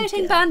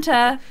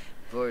banter.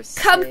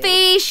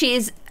 Comfy.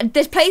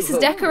 This place is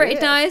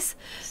decorated nice.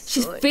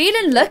 She's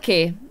feeling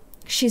lucky.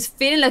 She's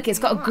feeling lucky. It's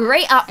got a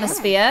great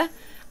atmosphere.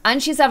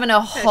 And she's having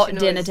a hot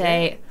dinner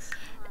date.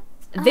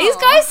 These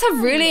guys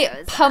have really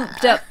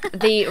pumped up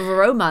the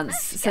romance.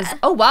 Says,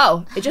 oh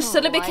wow, it just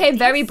suddenly became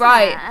very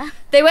bright.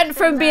 They went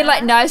from being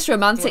like nice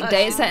romantic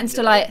date settings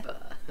to like,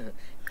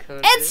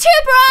 it's too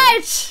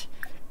bright!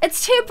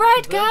 It's too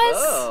bright,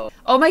 guys.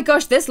 Oh my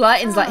gosh, this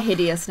lighting's like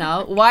hideous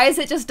now. Why has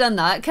it just done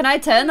that? Can I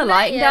turn the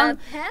lighting down?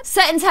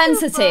 Set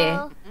intensity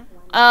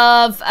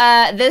of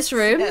this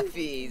room.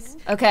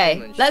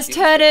 Okay, let's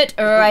turn it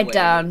right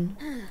down.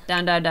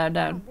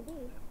 Down.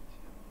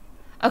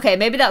 Okay,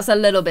 maybe that's a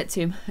little bit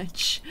too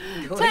much.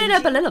 Turn it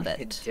up a little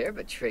bit.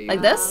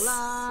 Like this.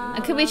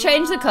 And can we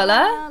change the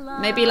color?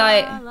 Maybe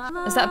like,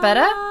 is that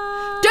better?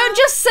 Don't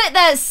just sit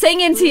there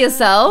singing to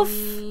yourself.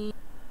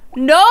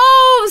 No,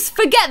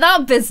 forget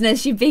that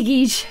business, you big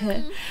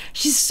idiot.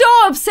 She's so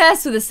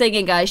obsessed with the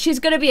singing, guys. She's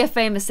gonna be a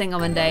famous singer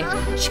one day.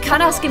 She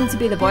can't ask him to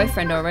be the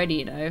boyfriend already,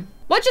 you know.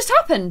 What just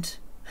happened?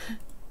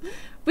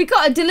 We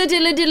got a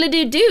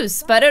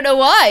dilla-dilla-dilla-doo-doos, but I don't know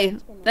why.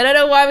 I don't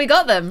know why we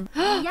got them.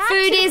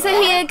 Foodies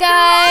are here,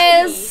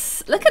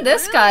 guys. Look at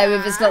this guy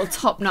with his little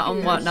top knot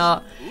and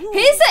whatnot.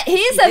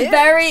 He's a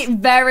very,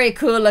 very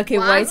cool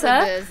looking waiter.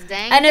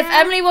 And if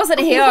Emily wasn't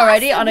here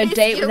already on a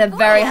date with a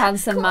very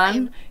handsome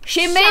man,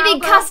 she may be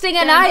casting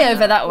an eye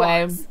over that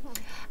way.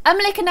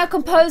 Emily can now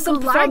compose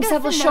and perform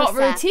several short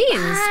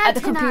routines at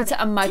the computer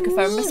and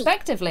microphone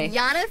respectively.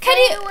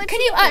 Can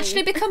you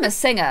actually become a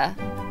singer?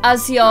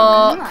 as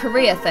your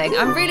career thing?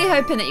 I'm really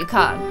hoping that you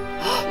can.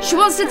 She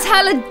wants to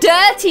tell a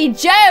dirty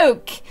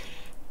joke.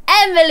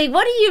 Emily,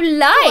 what do you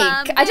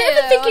like? I don't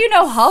even think you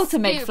know how to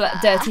make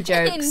dirty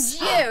jokes.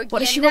 What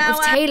does she want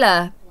with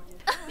Taylor?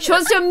 She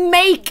wants to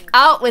make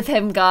out with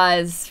him,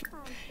 guys.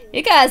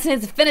 You guys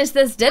need to finish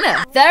this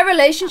dinner. Their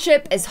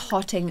relationship is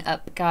hotting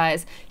up,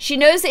 guys. She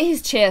knows that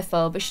he's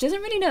cheerful, but she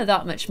doesn't really know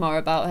that much more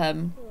about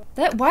him.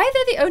 Why are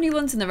they the only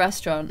ones in the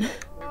restaurant?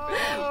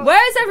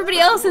 Where is everybody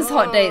else's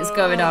hot dates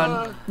going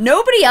on?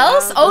 Nobody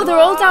else? Oh, they're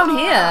all down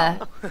here.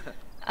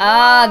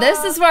 Ah,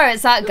 this is where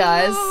it's at,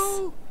 guys.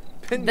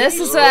 This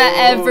is where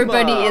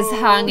everybody is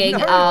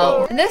hanging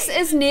out. And this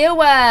is near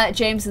where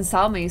James and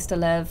Salma used to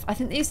live. I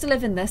think they used to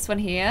live in this one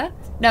here.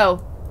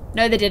 No,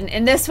 they didn't.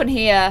 In this one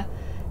here.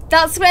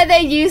 That's where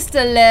they used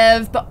to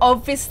live, but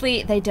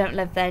obviously they don't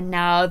live there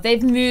now.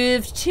 They've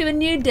moved to a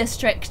new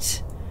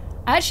district.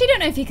 I actually don't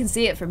know if you can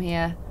see it from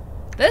here.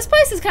 This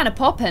place is kind of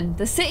popping.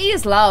 The city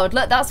is loud.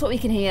 Look, that's what we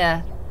can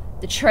hear.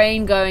 The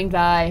train going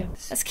by.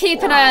 Let's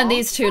keep an eye on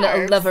these two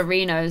little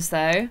loverinos,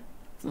 though.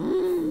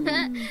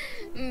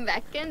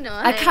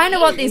 I kind of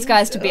want these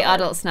guys to be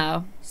adults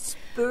now.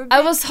 I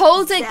was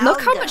holding...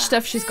 Look how much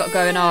stuff she's got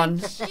going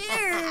on.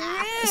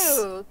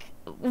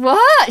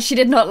 What? She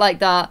did not like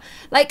that.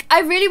 Like,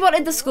 I really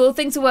wanted the school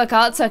thing to work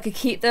out so I could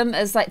keep them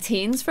as, like,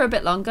 teens for a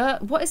bit longer.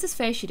 What is this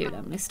face you do,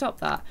 Emily? Stop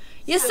that.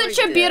 You're such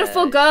a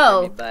beautiful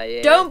girl.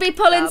 Don't be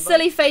pulling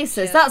silly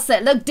faces. That's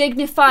it. Look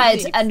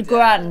dignified and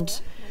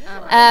grand.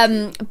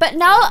 But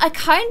now I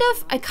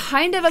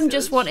kind of am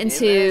just wanting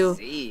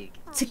to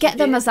get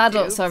them as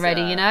adults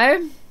already, you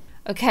know?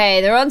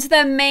 Okay, they're on to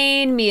their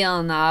main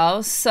meal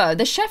now. So,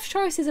 the chef's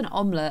choice is an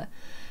omelette.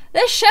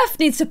 This chef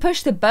needs to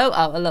push the boat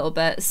out a little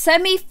bit.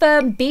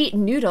 Semi-firm beet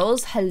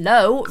noodles.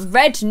 Hello.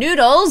 Red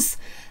noodles.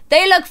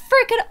 They look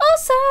freaking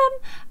awesome.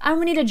 And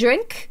we need a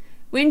drink.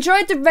 We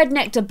enjoyed the red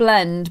nectar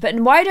blend, but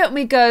why don't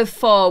we go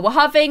for... We're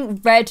having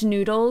red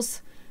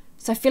noodles.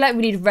 So I feel like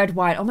we need red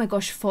wine. Oh my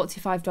gosh,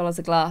 $45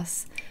 a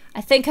glass.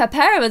 I think her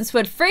parents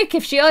would freak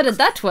if she ordered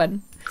that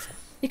one.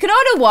 You can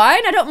order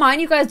wine. I don't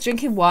mind you guys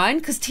drinking wine,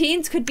 because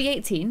teens could be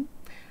 18.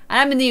 And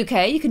I'm in the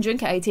UK, you can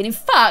drink at 18. In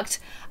fact,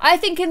 I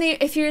think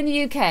if you're in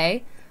the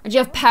UK and you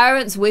have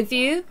parents with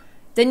you,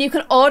 then you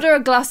can order a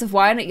glass of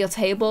wine at your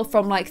table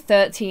from like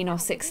 13 or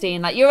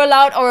 16. Like you're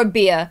allowed, or a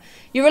beer.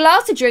 You're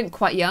allowed to drink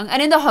quite young.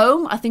 And in the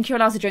home, I think you're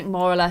allowed to drink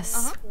more or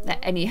less at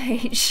any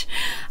age.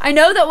 I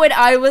know that when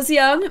I was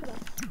young,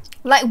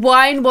 like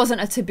wine wasn't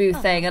a taboo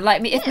thing. And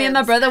like if me and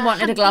my brother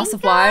wanted a glass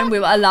of wine, we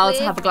were allowed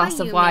to have a glass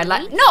of wine.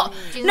 Like not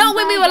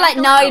when we were like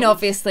 9,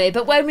 obviously,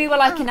 but when we were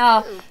like in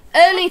our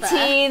early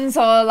teens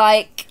or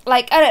like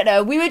I don't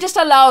know, we were just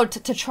allowed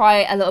to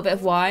try a little bit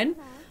of wine.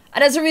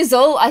 And as a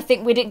result, I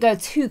think we didn't go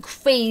too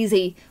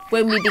crazy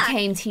when we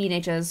became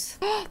teenagers.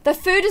 The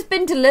food has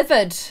been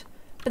delivered,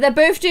 but they're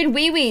both doing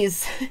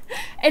wee-wees.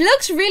 It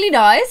looks really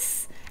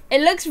nice.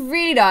 It looks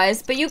really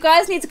nice, but you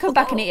guys need to come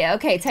back and eat it.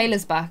 Okay,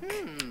 Taylor's back.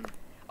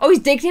 Oh, he's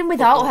digged in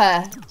without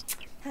her.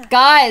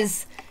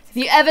 Guys, have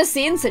you ever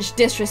seen such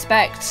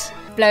disrespect?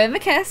 Blow him a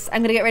kiss.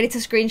 I'm gonna get ready to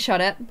screenshot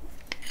it.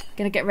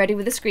 Gonna get ready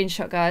with a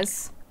screenshot,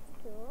 guys.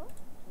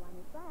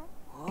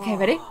 Okay,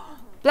 ready?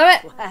 Blow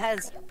it!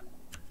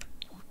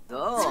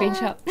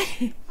 Screenshot.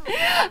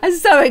 I'm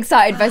so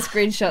excited by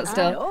screenshots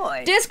still.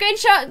 Do a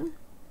screenshot!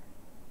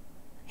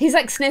 He's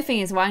like sniffing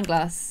his wine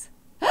glass.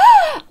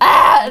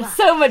 It's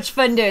so much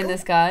fun doing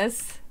this,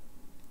 guys.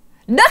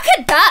 Look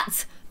at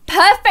that!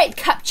 Perfect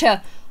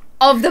capture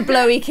of the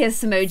blowy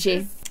kiss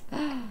emoji.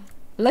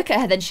 Look at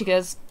her, then she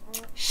goes,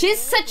 she's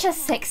such a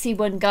sexy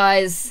one,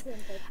 guys.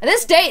 And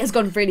this date has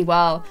gone really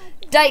well.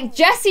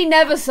 Jessy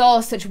never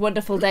saw such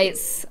wonderful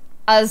dates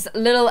as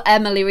little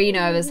Emily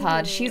Reno has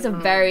had. She's a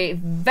very,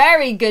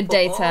 very good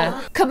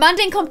dater.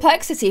 Commanding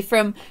complexity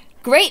from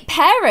great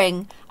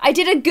pairing. I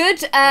did a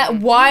good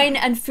wine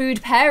and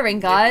food pairing,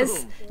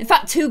 guys. In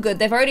fact, too good.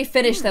 They've already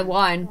finished their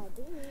wine.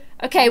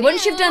 Okay,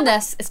 once you've done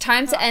this, it's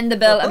time to end the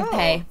bill and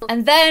pay.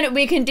 And then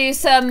we can do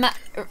some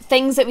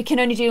things that we can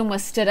only do when we're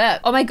stood up.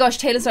 Oh my gosh,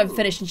 Taylor's not even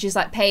finished and she's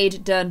like,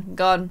 paid, done,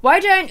 gone.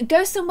 Why don't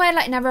go somewhere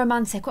like never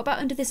romantic? What about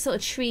under this sort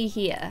of tree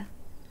here?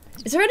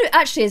 Is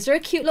there a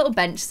cute little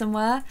bench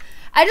somewhere?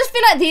 I just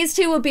feel like these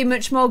two will be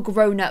much more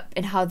grown up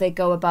in how they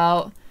go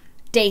about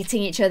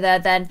dating each other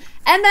than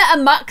Emma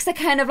and Max are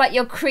kind of like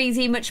your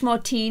crazy, much more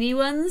teeny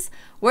ones.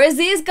 Whereas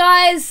these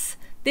guys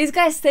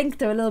think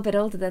they're a little bit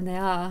older than they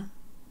are.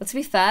 But to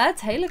be fair,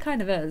 Taylor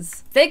kind of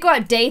is. They go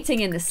out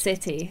dating in the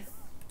city.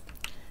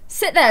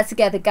 Sit there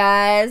together,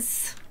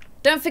 guys.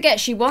 Don't forget,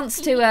 she wants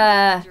to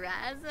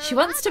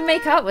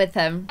make out with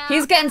him.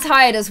 He's getting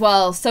tired as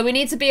well, so we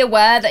need to be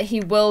aware that he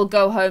will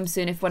go home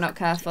soon if we're not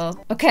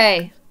careful.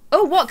 Okay.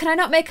 Oh, what? Can I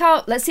not make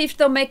out? Let's see if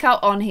they'll make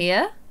out on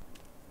here.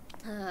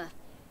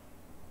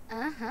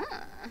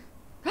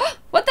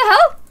 What the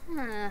hell?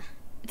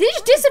 Did he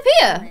just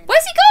disappear?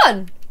 Where's he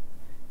gone?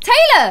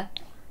 Taylor!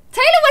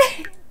 Taylor,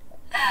 wait!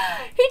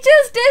 He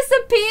just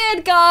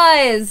disappeared,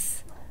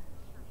 guys.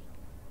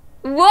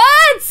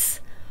 What?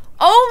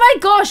 Oh my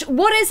gosh,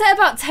 what is it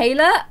about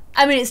Taylor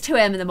I mean, it's 2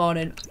 AM in the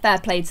morning. Fair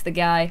play to the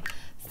guy.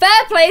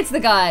 Fair play to the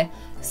guy.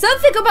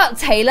 Something about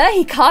Taylor,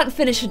 he can't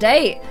finish a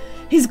date.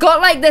 He's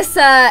got like this,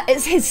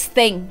 it's his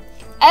thing.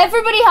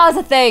 Everybody has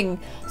a thing.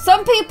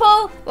 Some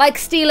people like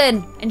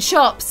stealing in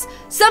shops.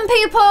 Some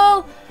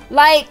people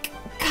like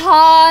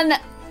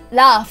can't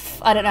laugh.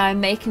 I don't know, I'm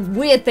making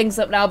weird things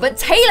up now. But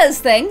Taylor's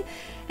thing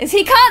is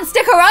he can't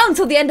stick around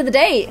till the end of the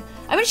date.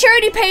 I mean, she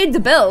already paid the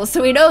bill,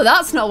 so we know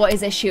that's not what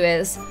his issue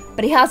is.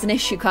 But he has an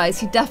issue, guys.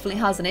 He definitely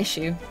has an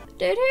issue.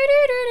 To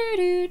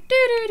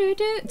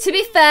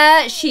be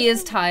fair, she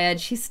is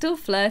tired. She's still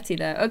flirty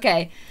though.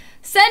 Okay.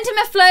 Send him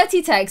a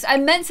flirty text. I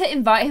meant to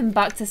invite him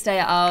back to stay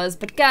at ours,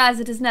 but guys,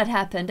 it has not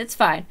happened. It's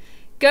fine.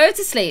 Go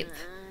to sleep.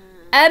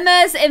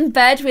 Emma's in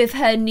bed with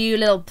her new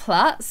little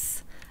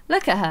plats.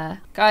 Look at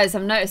her. Guys,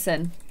 I'm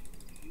noticing.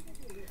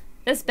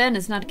 This Ben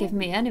is not giving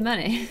me any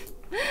money.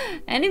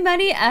 Any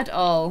money at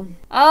all.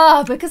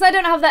 Oh, because I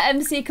don't have that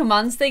MC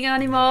commands thing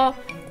anymore.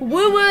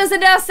 Woo-woos are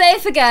now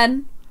safe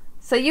again.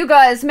 So you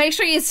guys, make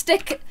sure you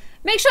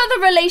make sure the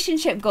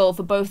relationship goal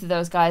for both of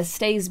those guys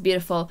stays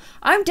beautiful.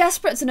 I'm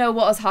desperate to know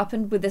what has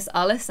happened with this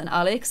Alice and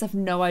Ali, because I've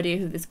no idea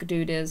who this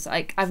dude is.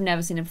 Like, I've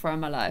never seen him before in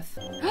my life.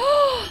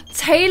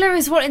 Taylor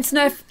is wanting to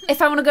know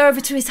if I want to go over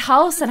to his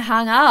house and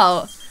hang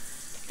out.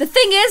 The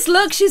thing is,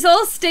 look, she's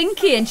all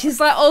stinky and she's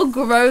like all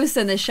gross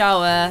in the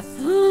shower.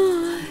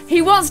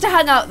 He wants to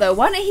hang out though.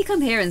 Why don't he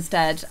come here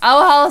instead?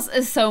 Our house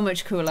is so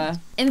much cooler.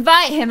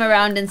 Invite him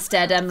around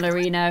instead,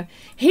 Larino.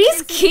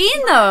 He's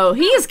keen though.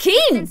 He is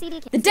keen.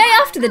 The day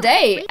after the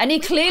date. And he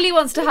clearly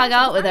wants to hang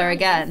out with her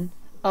again.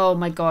 Oh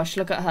my gosh,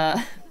 look at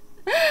her.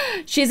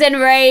 She's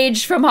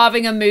enraged from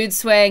having a mood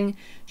swing.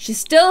 She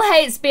still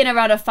hates being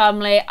around her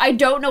family. I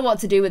don't know what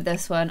to do with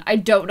this one. I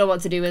don't know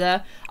what to do with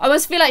her. I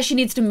almost feel like she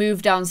needs to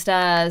move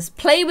downstairs.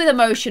 Play with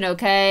emotion,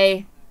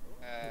 okay?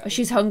 Oh,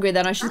 she's hungry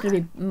then. She's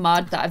gonna be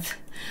mad that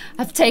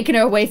I've taken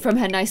her away from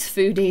her nice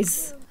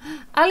foodies.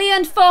 Ali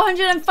earned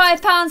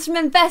 £405 from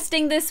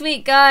investing this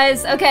week,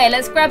 guys. Okay,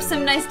 let's grab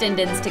some nice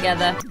din-dins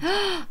together.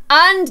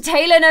 And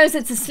Taylor knows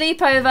it's a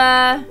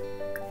sleepover.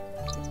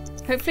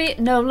 Hopefully,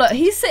 no, look,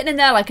 he's sitting in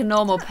there like a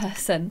normal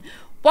person.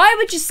 Why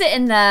would you sit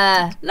in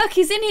there? Look,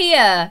 he's in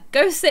here.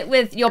 Go sit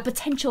with your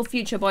potential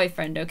future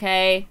boyfriend,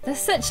 okay? They're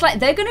such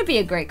like, they're gonna be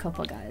a great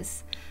couple,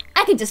 guys.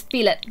 I can just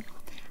feel it.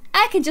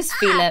 I can just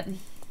feel it.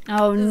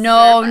 Oh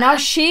no, now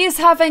she's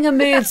having a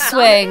mood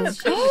swing.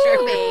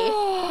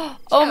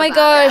 Oh my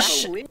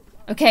gosh.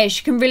 Okay,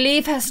 she can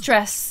relieve her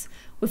stress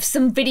with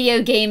some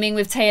video gaming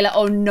with Taylor.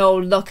 Oh no,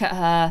 look at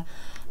her.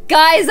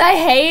 Guys, I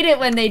hate it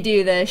when they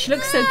do this. She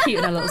looks so cute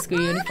in her little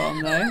school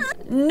uniform though.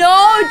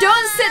 No,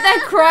 don't sit there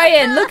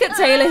crying. Look at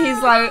Taylor,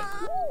 he's like...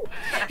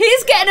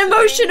 He's getting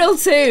emotional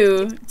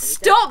too.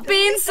 Stop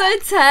being so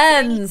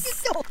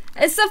tense.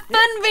 It's a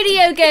fun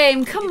video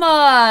game, come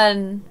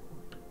on.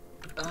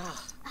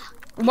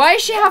 Why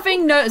is she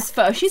having notice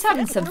photo? She's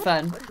having some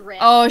fun.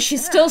 Oh,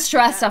 she's still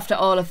stressed after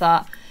all of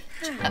that.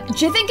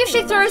 Do you think if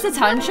she throws a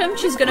tantrum,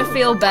 she's gonna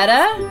feel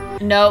better?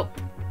 Nope.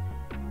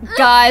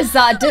 Guys,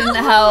 that didn't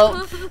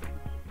help.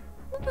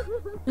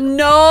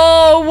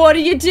 No, what are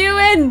you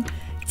doing?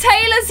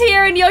 Taylor's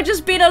here and you're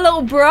just being a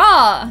little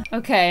brat.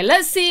 Okay,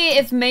 let's see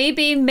if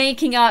maybe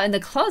making out in the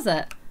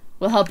closet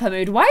will help her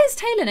mood. Why is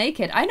Taylor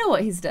naked? I know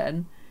what he's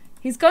done.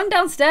 He's gone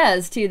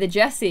downstairs to the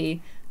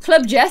Jessy.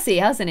 Club Jessy,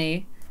 hasn't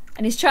he?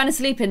 And he's trying to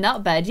sleep in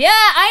that bed. Yeah,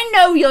 I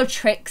know your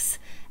tricks.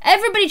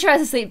 Everybody tries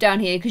to sleep down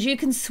here because you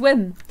can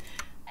swim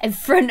in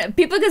front.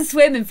 People can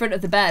swim in front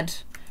of the bed.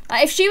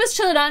 Like, if she was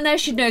chilling down there,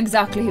 she'd know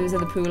exactly who was in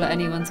the pool at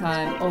any one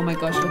time. Oh my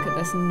gosh, look at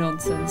this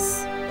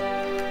nonsense.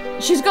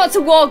 She's got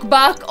to walk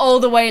back all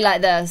the way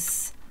like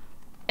this.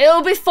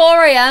 It'll be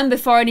 4 AM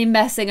before any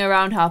messing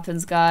around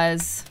happens,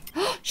 guys.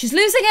 She's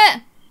losing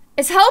it.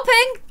 It's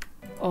helping.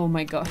 Oh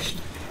my gosh.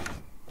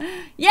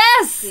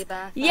 Yes!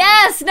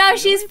 Yes! Now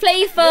she's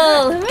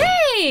playful!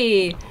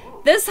 Hooray!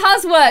 This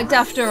has worked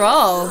after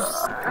all.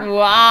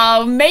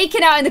 Wow,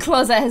 making out in the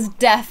closet has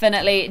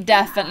definitely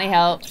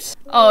helped.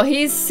 Oh,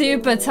 he's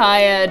super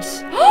tired.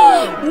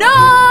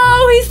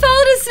 No! He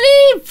fell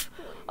asleep!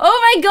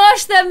 Oh my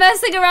gosh, that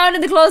messing around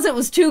in the closet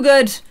was too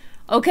good.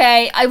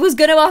 Okay, I was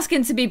gonna ask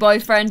him to be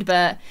boyfriend,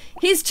 but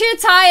he's too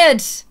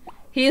tired.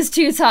 He is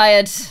too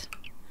tired.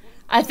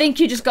 I think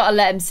you just gotta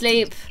let him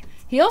sleep.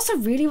 He also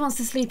really wants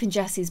to sleep in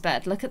Jessy's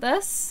bed. Look at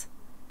this.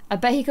 I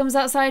bet he comes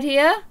outside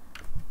here.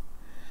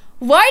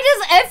 Why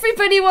does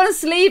everybody want to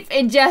sleep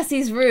in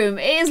Jessy's room?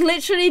 It is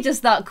literally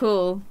just that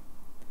cool.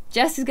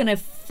 Jessy's gonna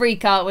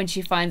freak out when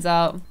she finds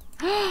out.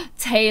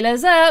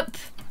 Taylor's up.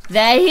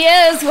 There he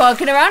is,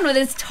 walking around with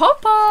his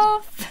top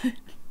off.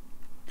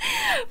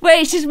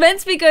 Wait, she's meant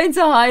to be going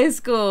to high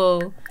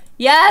school.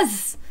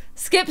 Yes,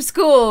 skip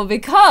school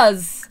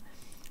because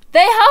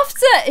they have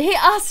to, it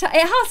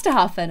has to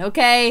happen,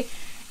 okay?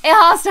 It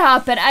has to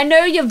happen. I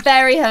know you're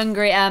very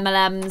hungry,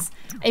 MLMs.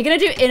 Are you gonna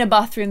do it in a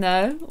bathroom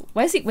though?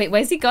 Where's he? Wait,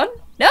 where's he gone?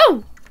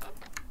 No!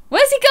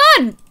 Where's he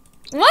gone?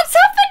 What's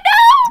happened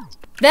now?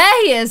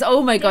 There he is.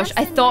 Oh my gosh,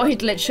 I thought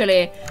he'd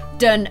literally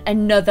done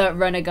another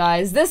runner,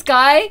 guys. This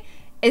guy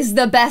is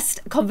the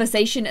best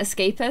conversation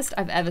escapist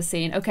I've ever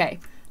seen. Okay,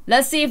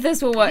 let's see if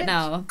this will work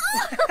now.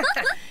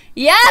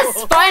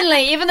 Yes,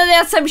 finally, even though they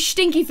had some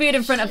stinky food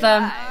in front of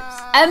them.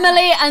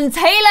 Emily and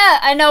Taylor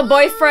are now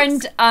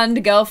boyfriend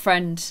and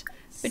girlfriend.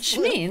 Which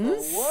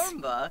means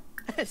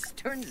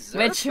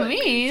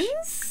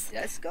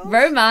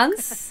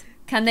romance.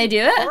 Can they do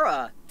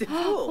it?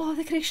 Oh,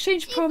 they can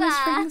exchange promise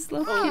rings,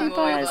 little cutie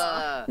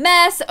pies.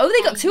 Mess. Oh,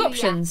 they got two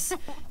options.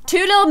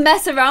 Two little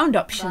mess around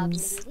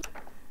options.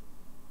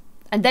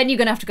 And then you're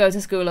gonna have to go to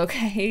school,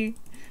 okay?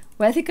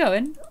 Where are they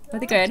going? Where are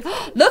they going?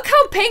 Look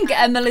how pink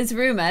Emily's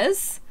room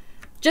is.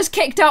 Just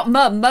kicked out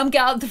Mum. Mum,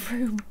 get out of the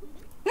room.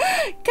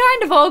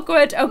 Kind of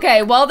awkward.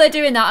 Okay, while they're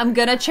doing that, I'm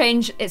gonna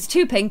change. It's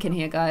too pink in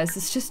here, guys.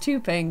 It's just too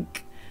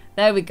pink.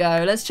 There we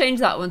go. Let's change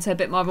that one to a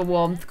bit more of a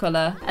warmth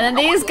colour. And then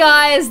these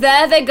guys,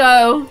 there they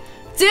go.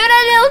 Doing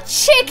a little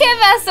chicken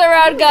mess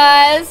around,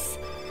 guys.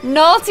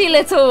 Naughty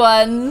little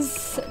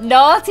ones.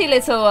 Naughty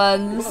little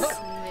ones.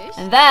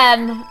 And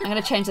then, I'm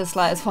going to change this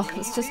light as well.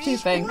 It's just too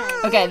pink.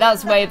 Okay,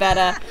 that's way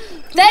better.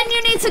 Then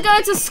you need to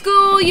go to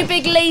school, you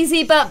big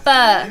lazy butt.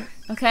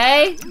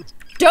 Okay?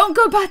 Don't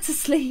go back to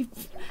sleep.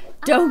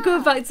 Don't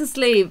go back to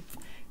sleep.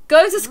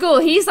 Go to school.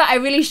 He's like, I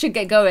really should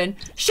get going.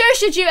 So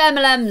should you,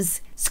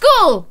 MLMs.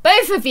 School!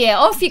 Both of you.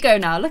 Off you go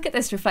now. Look at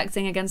this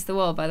reflecting against the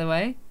wall, by the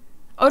way.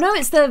 Oh no,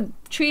 it's the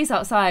trees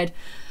outside.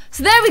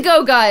 So there we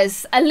go,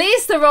 guys. At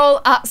least they're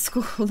all at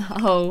school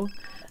now.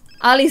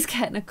 Ali's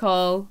getting a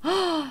call.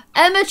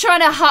 Emma trying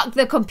to hack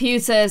the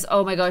computers.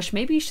 Oh my gosh,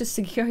 maybe you should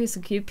secure his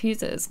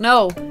computers.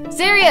 No,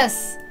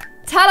 serious.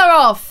 Tell her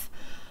off.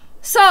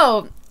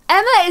 So,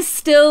 Emma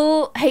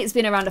still hates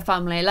being around her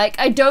family. Like,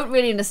 I don't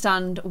really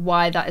understand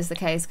why that is the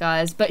case,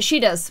 guys, but she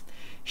does.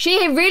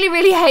 She really,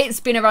 really hates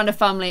being around her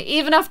family,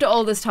 even after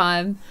all this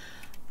time.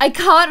 I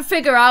can't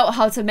figure out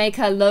how to make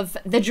her love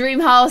the dream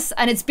house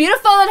and its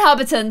beautiful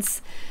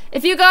inhabitants.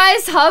 If you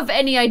guys have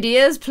any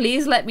ideas,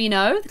 please let me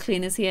know. The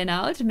cleaner's here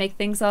now to make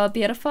things all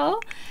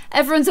beautiful.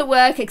 Everyone's at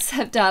work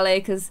except Ali,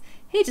 because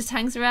he just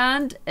hangs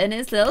around in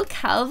his little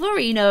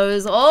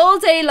Calvarinos all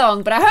day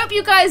long. But I hope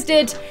you guys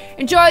did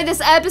enjoy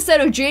this episode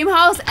of Dream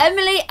House.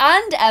 Emily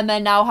and Emma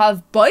now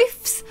have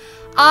boyfs.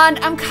 And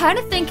I'm kind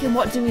of thinking,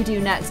 what do we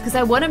do next? Because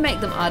I want to make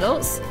them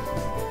adults.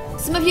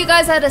 Some of you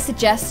guys had a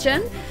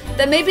suggestion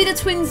that maybe the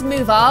twins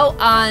move out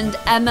and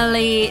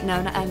Emily,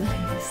 no, not Emily,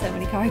 there's so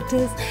many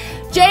characters.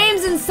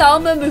 James and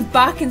Selma move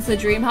back into the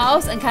dream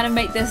house and kind of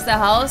make this their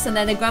house, and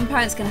then the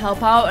grandparents can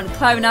help out and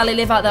Claire and Ali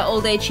live out their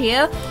old age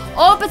here.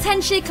 Or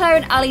potentially Claire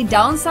and Ali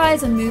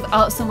downsize and move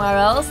out somewhere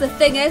else. The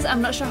thing is,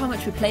 I'm not sure how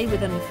much we play with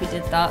them if we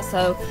did that,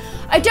 so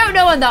I don't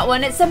know on that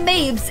one. It's a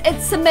mabes,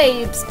 it's a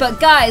mabes. But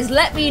guys,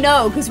 let me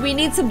know, because we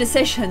need some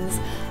decisions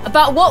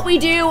about what we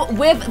do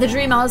with the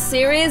Dream House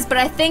series. But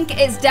I think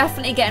it's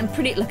definitely getting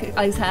pretty, look at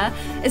Ali's hair,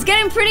 it's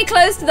getting pretty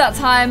close to that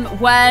time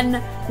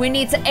when we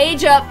need to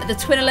age up the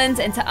Twinnerlands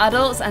into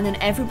adults, and then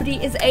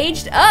everybody is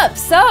aged up.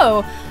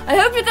 So I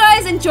hope you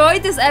guys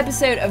enjoyed this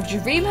episode of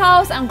Dream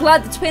House. I'm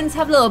glad the twins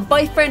have little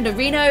boyfriend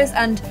arenos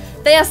and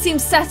they seem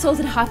settled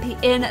and happy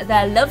in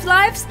their love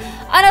lives.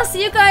 And I'll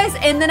see you guys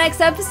in the next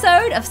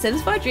episode of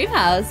Sims 4 Dream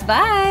House.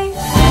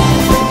 Bye!